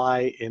 jet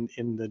fly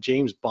in the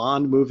James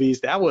Bond movies,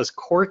 that was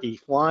Corky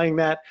flying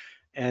that.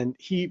 And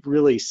he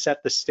really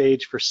set the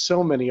stage for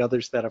so many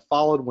others that have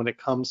followed when it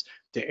comes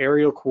to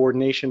aerial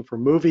coordination for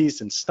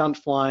movies and stunt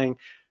flying.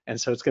 And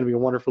so it's going to be a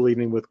wonderful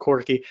evening with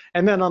Corky.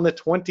 And then on the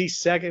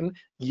 22nd,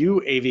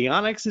 U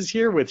Avionics is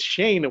here with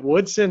Shane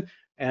Woodson.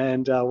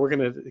 And we're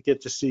going to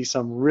get to see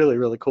some really,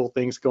 really cool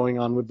things going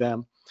on with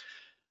them.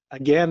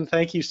 Again,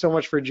 thank you so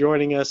much for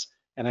joining us.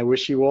 And I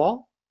wish you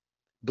all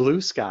blue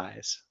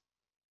skies.